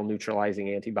any viral neutralizing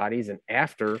antibodies. And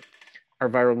after, our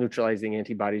viral neutralizing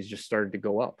antibodies just started to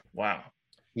go up. Wow.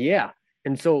 Yeah.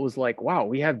 And so it was like, wow,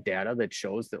 we have data that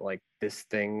shows that, like, this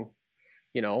thing,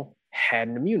 had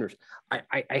an immune response.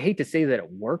 I hate to say that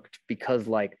it worked because,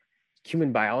 like,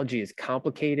 human biology is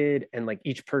complicated and, like,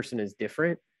 each person is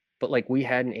different. But, like, we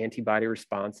had an antibody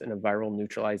response and a viral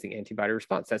neutralizing antibody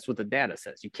response. That's what the data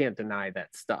says. You can't deny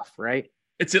that stuff, right?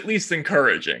 It's at least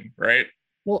encouraging, right?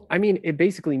 Well, I mean, it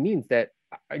basically means that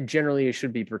generally it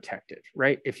should be protected,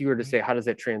 right? If you were to say, how does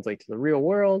that translate to the real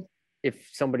world? If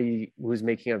somebody who's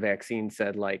making a vaccine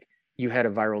said like you had a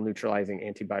viral neutralizing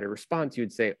antibody response,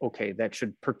 you'd say, okay, that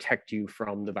should protect you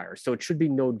from the virus. So it should be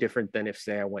no different than if,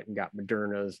 say, I went and got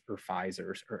Moderna's or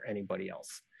Pfizer's or anybody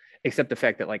else, except the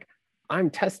fact that like I'm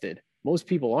tested. Most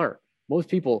people aren't. Most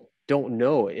people don't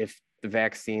know if the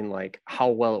vaccine, like how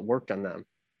well it worked on them,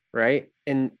 right?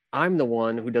 And I'm the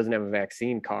one who doesn't have a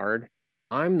vaccine card.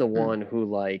 I'm the one who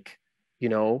like, you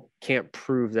know, can't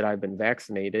prove that I've been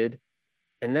vaccinated.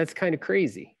 And that's kind of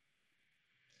crazy.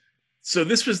 So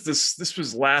this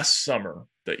was last summer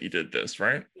that you did this,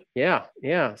 right? Yeah.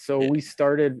 So we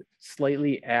started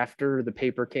slightly after the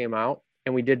paper came out,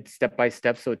 and we did step by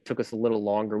step. So it took us a little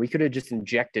longer. We could have just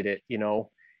injected it, you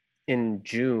know, in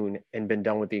June and been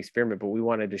done with the experiment, but we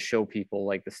wanted to show people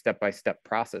like the step-by-step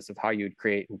process of how you would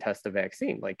create and test a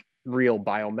vaccine, like real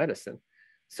biomedicine.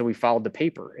 So we followed the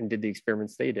paper and did the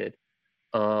experiments they did.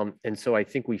 And so I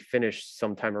think we finished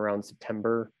sometime around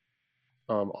September,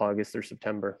 August or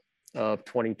September of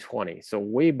 2020. So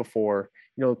way before,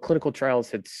 you know, clinical trials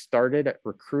had started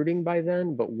recruiting by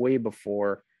then, but way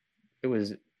before it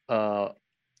was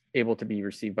able to be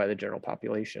received by the general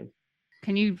population.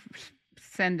 Can you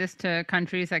send this to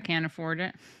countries that can't afford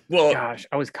it? Well, gosh,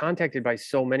 I was contacted by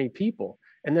so many people.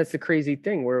 And that's the crazy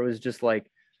thing where it was just like,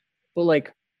 but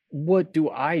like, what do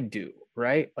I do?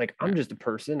 Right? Like, I'm just a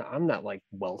person. I'm not like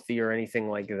wealthy or anything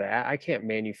like that. I can't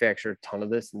manufacture a ton of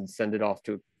this and send it off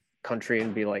to a country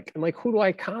and be like, who do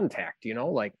I contact? You know,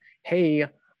 like, hey,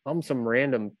 I'm some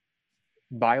random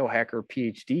biohacker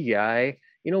PhD guy.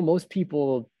 You know, most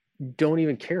people don't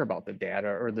even care about the data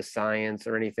or the science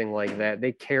or anything like that.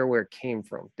 They care where it came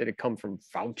from. Did it come from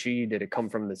Fauci? Did it come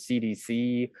from the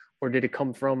CDC? Or did it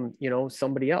come from, you know,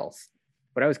 somebody else?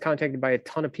 But I was contacted by a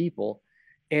ton of people.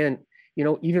 And, you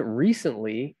know, even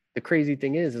recently, the crazy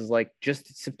thing is like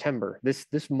just September, this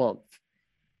month,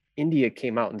 India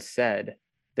came out and said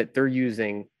that they're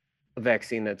using a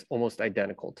vaccine that's almost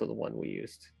identical to the one we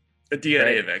used. A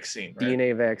DNA vaccine, right?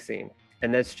 DNA vaccine.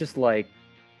 And that's just like,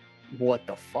 what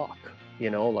the fuck?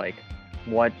 You know, like,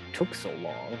 what took so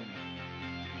long?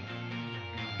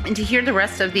 And to hear the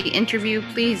rest of the interview,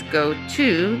 please go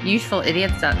to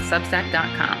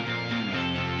usefulidiots.substack.com.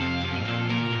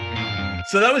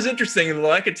 So that was interesting.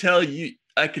 I could tell you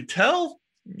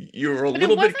were a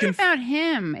little bit confused about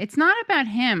him. It's not about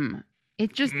him.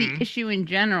 It's just the issue in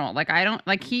general. Like, I don't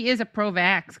like, he is a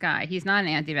pro-vax guy. He's not an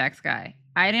anti-vax guy.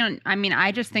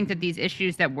 I just think that these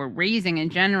issues that we're raising in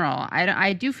general,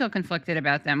 I do feel conflicted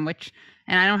about them,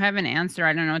 and I don't have an answer.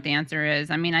 I don't know what the answer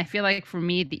is. I mean, I feel like for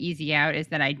me, the easy out is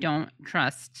that I don't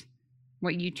trust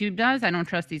what YouTube does. I don't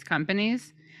trust these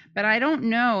companies, but I don't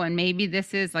know. And maybe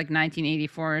this is like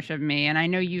 1984-ish of me. And I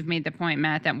know you've made the point,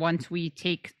 Matt, that once we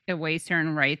take away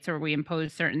certain rights or we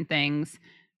impose certain things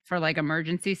for like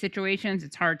emergency situations,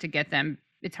 it's hard to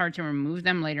remove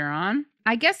them later on.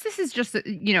 I guess this is just,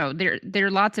 you know, there are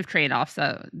lots of trade-offs.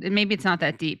 So maybe it's not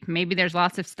that deep. Maybe there's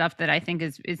lots of stuff that I think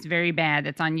is very bad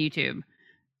that's on YouTube.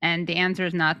 And the answer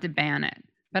is not to ban it.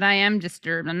 But I am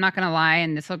disturbed. I'm not going to lie.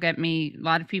 And this will get me, a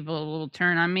lot of people will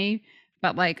turn on me.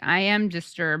 But like, I am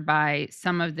disturbed by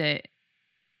some of the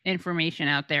information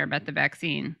out there about the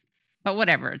vaccine. But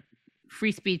whatever.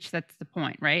 Free speech, that's the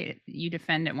point, right? You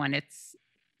defend it when it's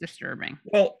disturbing.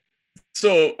 Well,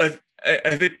 so I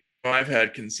think I've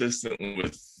had consistently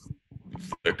with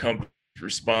the company's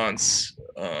response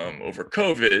over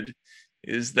COVID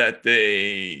is that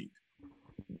they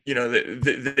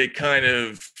kind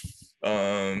of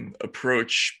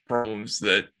approach problems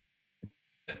that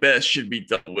at best should be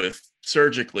dealt with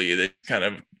surgically. They kind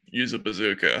of use a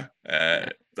bazooka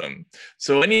at them.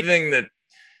 So anything that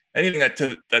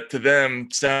to them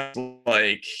sounds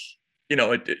like, you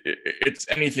know, it's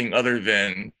anything other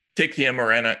than take the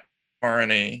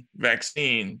mRNA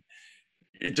vaccine,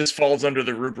 it just falls under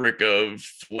the rubric of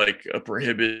like a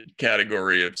prohibited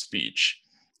category of speech.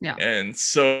 Yeah. And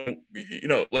so, you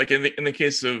know, like in the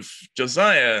case of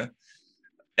Josiah,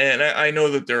 and I know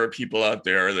that there are people out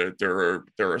there that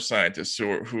there are scientists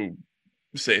who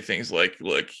say things like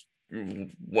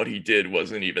what he did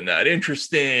wasn't even that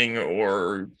interesting,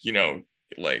 or, you know,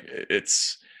 like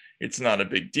it's not a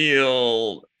big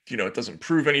deal. You know, it doesn't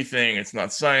prove anything. It's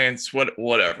not science,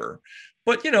 whatever.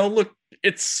 But, you know, look,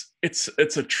 it's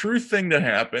a true thing that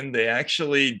happened. They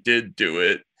actually did do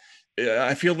it.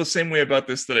 I feel the same way about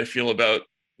this that I feel about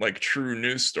like true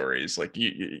news stories. Like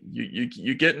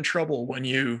you get in trouble when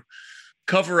you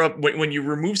cover up, when you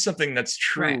remove something that's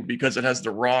true, right, because it has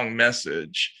the wrong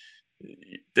message.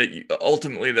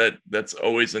 ultimately that's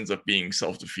always ends up being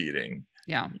self-defeating.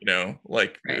 Yeah. You know,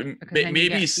 like right.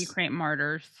 maybe you create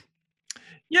martyrs.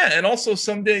 Yeah, and also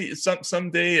someday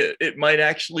it might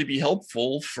actually be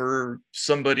helpful for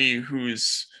somebody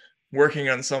who's working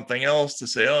on something else to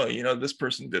say, oh, you know, this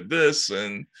person did this,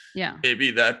 and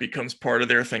maybe that becomes part of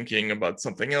their thinking about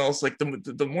something else. Like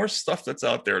the more stuff that's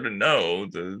out there to know,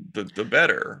 the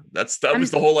better. That was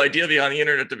the whole idea behind the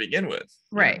internet to begin with.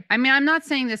 Right. know? I mean, I'm not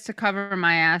saying this to cover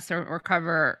my ass or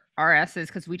cover our asses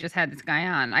because we just had this guy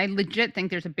on. I legit think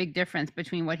there's a big difference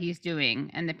between what he's doing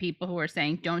and the people who are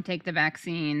saying, don't take the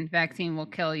vaccine. Vaccine will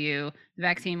kill you. The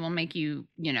vaccine will make you,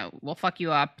 you know, will fuck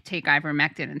you up. Take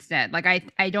ivermectin instead. Like,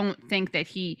 I don't think that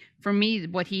for me,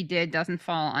 what he did doesn't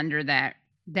fall under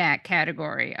that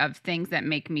category of things that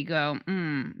make me go,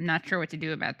 not sure what to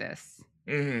do about this.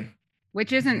 Mm-hmm.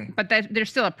 Which isn't, but there's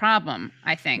still a problem,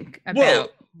 I think,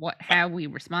 about how we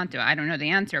respond to it. I don't know the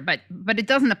answer, but it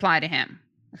doesn't apply to him.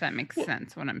 If that makes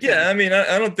sense, what I'm saying. Yeah, I mean,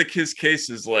 I don't think his case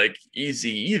is like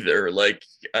easy either. Like,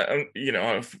 you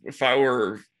know, if I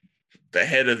were the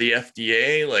head of the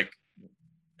FDA, like,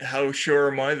 how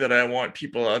sure am I that I want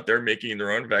people out there making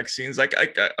their own vaccines? Like,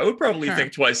 I would probably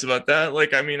think twice about that.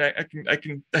 Like, I mean, I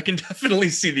can definitely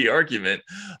see the argument,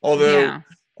 although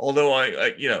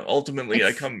I you know, ultimately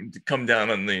I come down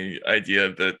on the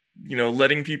idea that, you know,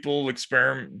 letting people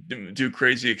do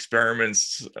crazy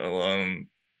experiments,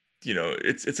 you know,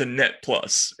 it's a net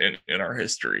plus in our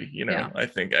history. You know, I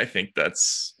think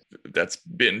that's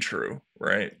been true,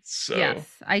 right? So yes,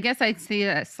 I guess I'd see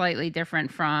that slightly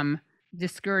different from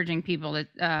discouraging people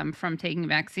that from taking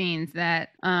vaccines. That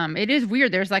it is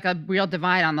weird. There's like a real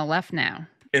divide on the left now.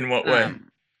 In what way?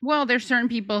 Well, there's certain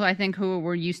people I think who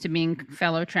were used to being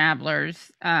fellow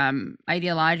travelers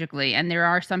ideologically, and there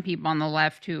are some people on the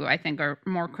left who I think are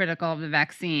more critical of the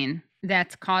vaccine.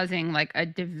 That's causing like a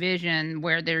division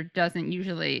where one doesn't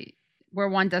usually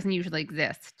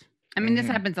exist. I mean, this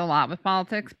happens a lot with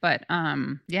politics, but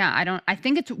I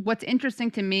think what's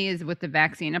interesting to me is with the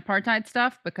vaccine apartheid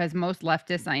stuff, because most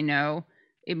leftists I know,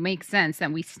 it makes sense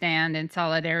that we stand in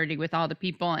solidarity with all the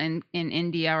people in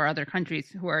India or other countries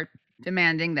who are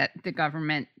demanding that the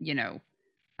government, you know,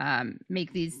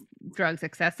 make these drugs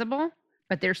accessible.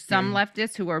 But there's some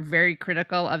leftists who are very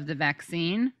critical of the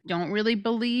vaccine, don't really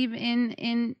believe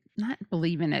not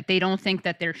believe in it. They don't think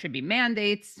that there should be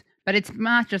mandates, but it's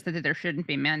not just that there shouldn't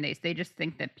be mandates. They just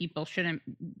think that people shouldn't,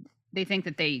 they think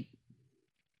that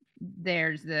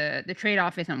there's the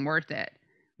trade-off isn't worth it,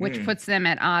 which puts them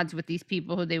at odds with these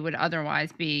people who they would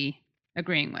otherwise be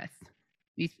agreeing with,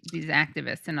 these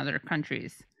activists in other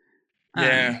countries.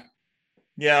 Yeah.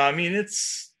 I mean,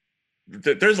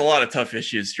 there's a lot of tough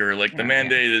issues here. Like the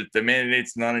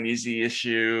mandate's not an easy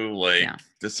issue. Like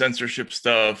the censorship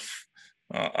stuff.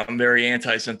 I'm very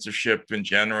anti-censorship in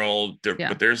general,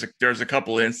 but there's a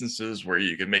couple of instances where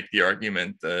you can make the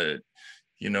argument that,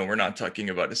 you know, we're not talking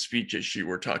about a speech issue,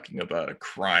 we're talking about a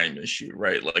crime issue,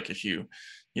 right? Like if you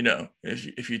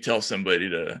tell somebody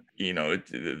to, you know,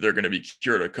 they're going to be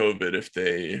cured of COVID if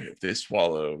they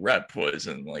swallow rat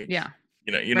poison, like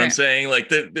you know what I'm saying? Like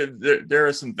there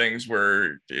are some things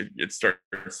where it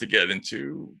starts to get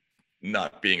into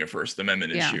not being a First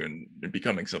Amendment issue and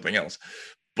becoming something else.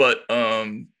 But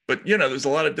you know, there's a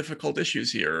lot of difficult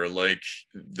issues here. Like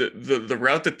the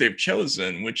route that they've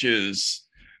chosen, which is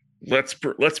let's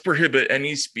prohibit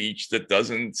any speech that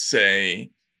doesn't say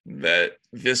that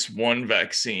this one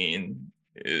vaccine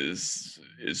is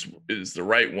the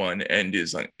right one and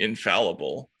is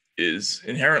infallible, is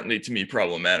inherently to me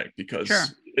problematic,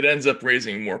 because it ends up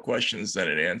raising more questions than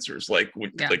it answers. Like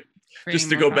just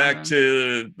to go back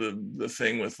to the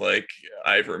thing with like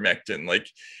ivermectin, like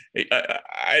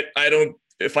I don't,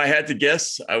 if I had to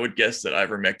guess, I would guess that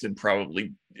ivermectin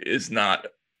probably is not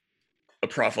a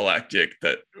prophylactic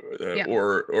that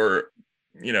or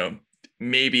you know,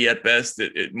 maybe at best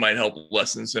it might help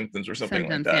lessen symptoms or something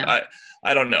like that.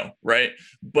 I don't know, right?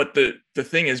 But the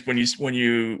thing is, when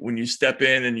you step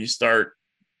in and you start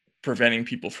preventing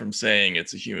people from saying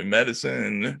it's a human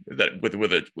medicine that with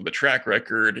a track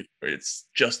record, it's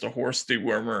just a horse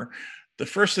dewormer, the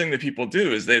first thing that people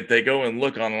do is they go and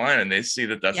look online and they see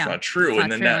that that's not true,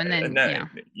 and then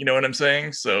you know what I'm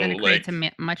saying? So and it creates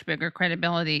a much bigger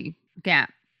credibility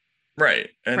gap,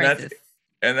 right? And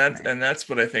that's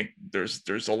what I think.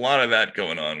 There's a lot of that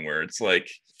going on, where it's like,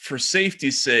 for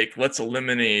safety's sake, let's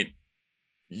eliminate,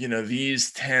 you know,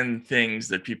 these 10 things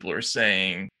that people are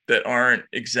saying that aren't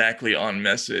exactly on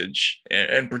message,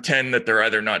 and pretend that they're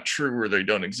either not true or they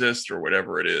don't exist or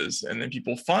whatever it is. And then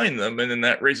people find them, and then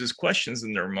that raises questions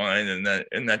in their mind, and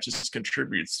that just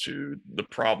contributes to the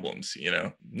problems, you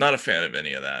know. Not a fan of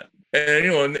any of that. And,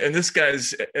 you know, and this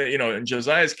guy's, you know, in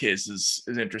Josiah's case is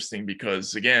interesting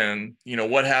because, again, you know,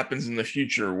 what happens in the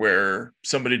future where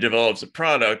somebody develops a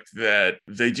product that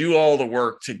they do all the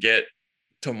work to get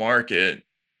to market,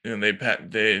 and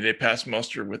they pass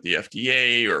muster with the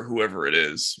FDA or whoever it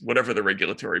is, whatever the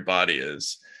regulatory body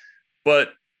is.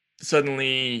 But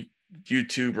suddenly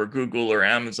YouTube or Google or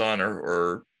Amazon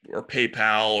or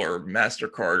PayPal or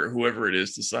MasterCard or whoever it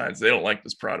is decides they don't like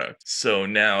this product. So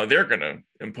now they're going to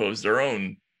impose their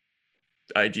own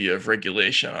idea of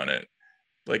regulation on it.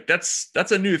 Like that's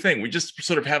a new thing. We just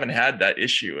sort of haven't had that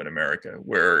issue in America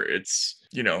where it's,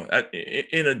 you know,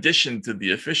 in addition to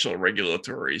the official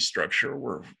regulatory structure,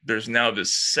 where there's now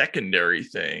this secondary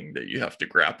thing that you have to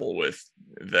grapple with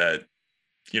that,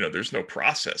 you know, there's no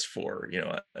process for, you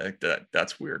know,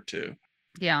 that's weird too.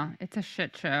 Yeah, it's a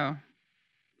shit show.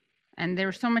 And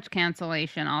there's so much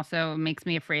cancellation also makes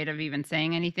me afraid of even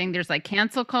saying anything. There's like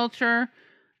cancel culture,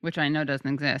 which I know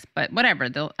doesn't exist, but whatever.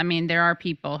 I mean, there are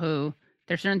people who,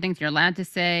 there's certain things you're allowed to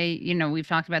say. You know, we've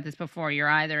talked about this before. You're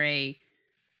either a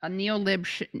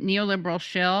neoliberal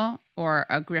shill or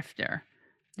a grifter.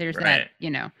 There's that,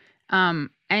 you know. And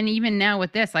even now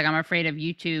with this, like I'm afraid of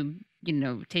YouTube, you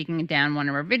know, taking down one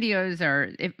of our videos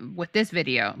or with this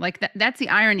video. Like that's the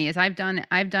irony is I've done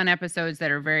episodes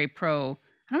that are very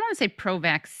I don't want to say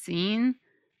pro-vaccine.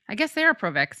 I guess they are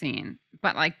pro-vaccine,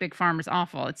 but like Big Pharma's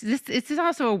awful. It's just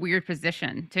also a weird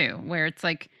position too, where it's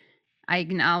like I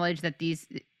acknowledge that these,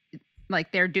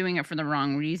 like they're doing it for the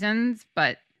wrong reasons,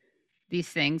 but these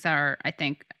things are, I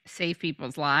think, save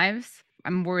people's lives.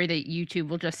 I'm worried that YouTube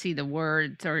will just see the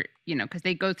words or, you know, because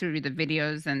they go through the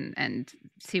videos and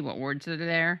see what words are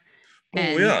there. Oh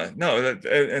yeah, no,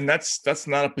 that's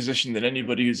not a position that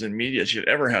anybody who's in media should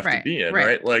ever have to be in,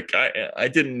 right? Like I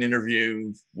did an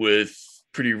interview with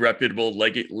pretty reputable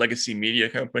legacy media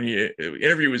company. The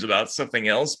interview was about something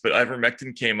else, but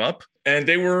ivermectin came up, and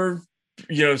they were,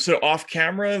 you know, so off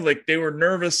camera, like they were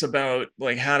nervous about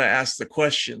like how to ask the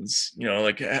questions. You know,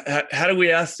 like how do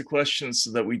we ask the questions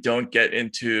so that we don't get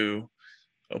into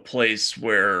a place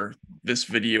where this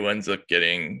video ends up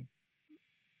getting,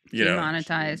 you know,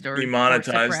 demonetized or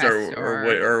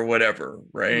whatever,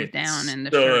 right? Down in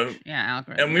the search,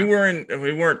 algorithm. And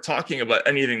we weren't talking about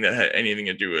anything that had anything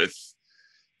to do with,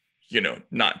 you know,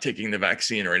 not taking the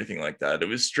vaccine or anything like that. It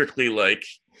was strictly like,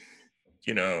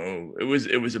 you know, it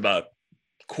was about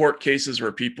court cases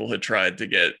where people had tried to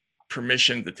get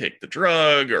permission to take the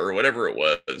drug or whatever it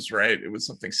was, right? It was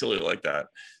something silly like that.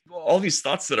 All these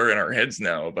thoughts that are in our heads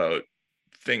now about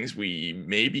things we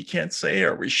maybe can't say.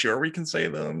 Are we sure we can say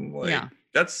them? Like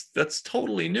that's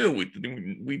totally new. We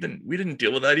didn't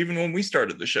deal with that even when we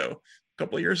started the show a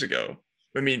couple of years ago.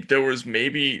 I mean,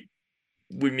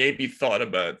 we maybe thought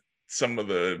about some of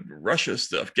the Russia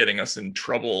stuff getting us in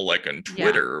trouble, like on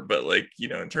Twitter, but like, you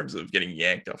know, in terms of getting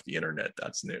yanked off the internet,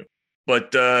 that's new.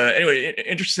 But anyway,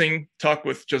 interesting talk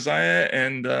with Josiah,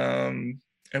 and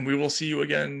we will see you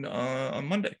again on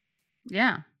Monday.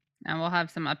 Yeah. And we'll have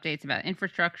some updates about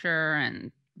infrastructure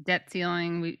and debt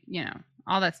ceiling. We, you know,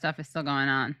 all that stuff is still going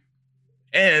on.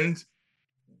 And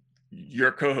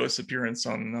your co-host appearance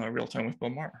on Real Time with Bill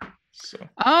Maher. So.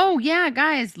 Oh yeah,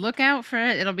 guys, look out for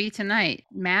it. It'll be tonight.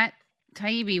 Matt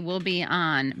Taibbi will be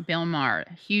on Bill Maher.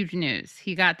 Huge news.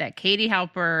 He got that Katie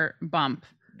Halper bump.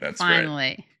 That's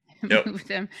finally. Right.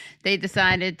 Yep. They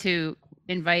decided to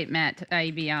invite Matt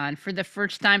Taibbi on for the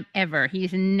first time ever.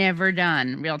 He's never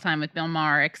done Real Time with Bill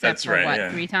Maher except for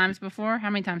 3 times before. How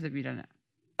many times have you done it?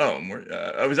 Oh, more.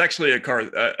 I was actually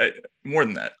more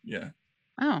than that. Yeah.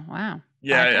 Oh wow.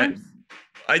 Yeah,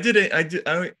 I did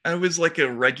it. I was like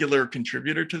a regular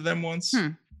contributor to them once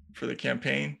for the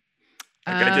campaign.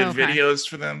 Like I did videos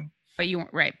for them. But you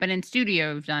weren't right. But in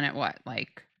studio, you've done it what,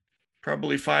 like?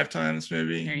 Probably 5 times,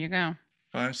 maybe. There you go.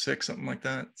 5, 6, something like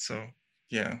that. So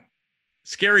yeah.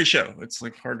 Scary show. It's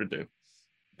like hard to do.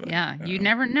 But, yeah, you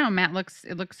never know.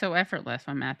 It looks so effortless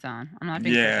when Matt's on. I'm not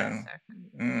being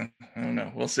sarcastic. I don't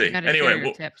know. We'll see.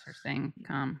 Anyway, tips for staying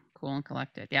calm, cool, and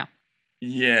collected. Yeah.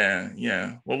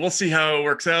 Yeah. Well, we'll see how it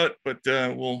works out, but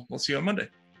we'll see you on Monday.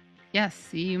 Yes,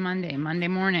 see you Monday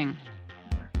morning.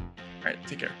 All right,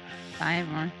 take care. Bye,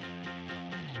 everyone.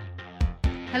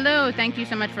 Hello, thank you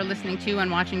so much for listening to and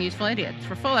watching Useful Idiots.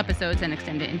 For full episodes and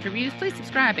extended interviews, please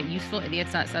subscribe at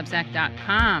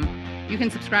usefulidiots.substack.com. You can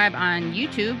subscribe on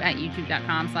YouTube at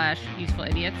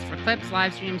youtube.com/usefulidiots for clips,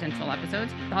 live streams, and full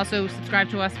episodes. Also, subscribe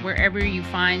to us wherever you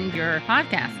find your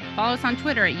podcast. Follow us on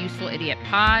Twitter at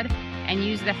UsefulIdiotPod and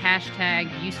use the hashtag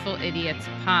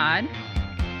UsefulIdiotsPod.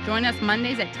 Join us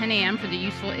Mondays at 10 a.m. for the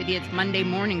Useful Idiots Monday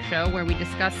Morning Show, where we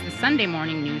discuss the Sunday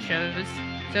morning news shows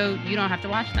so you don't have to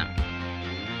watch them.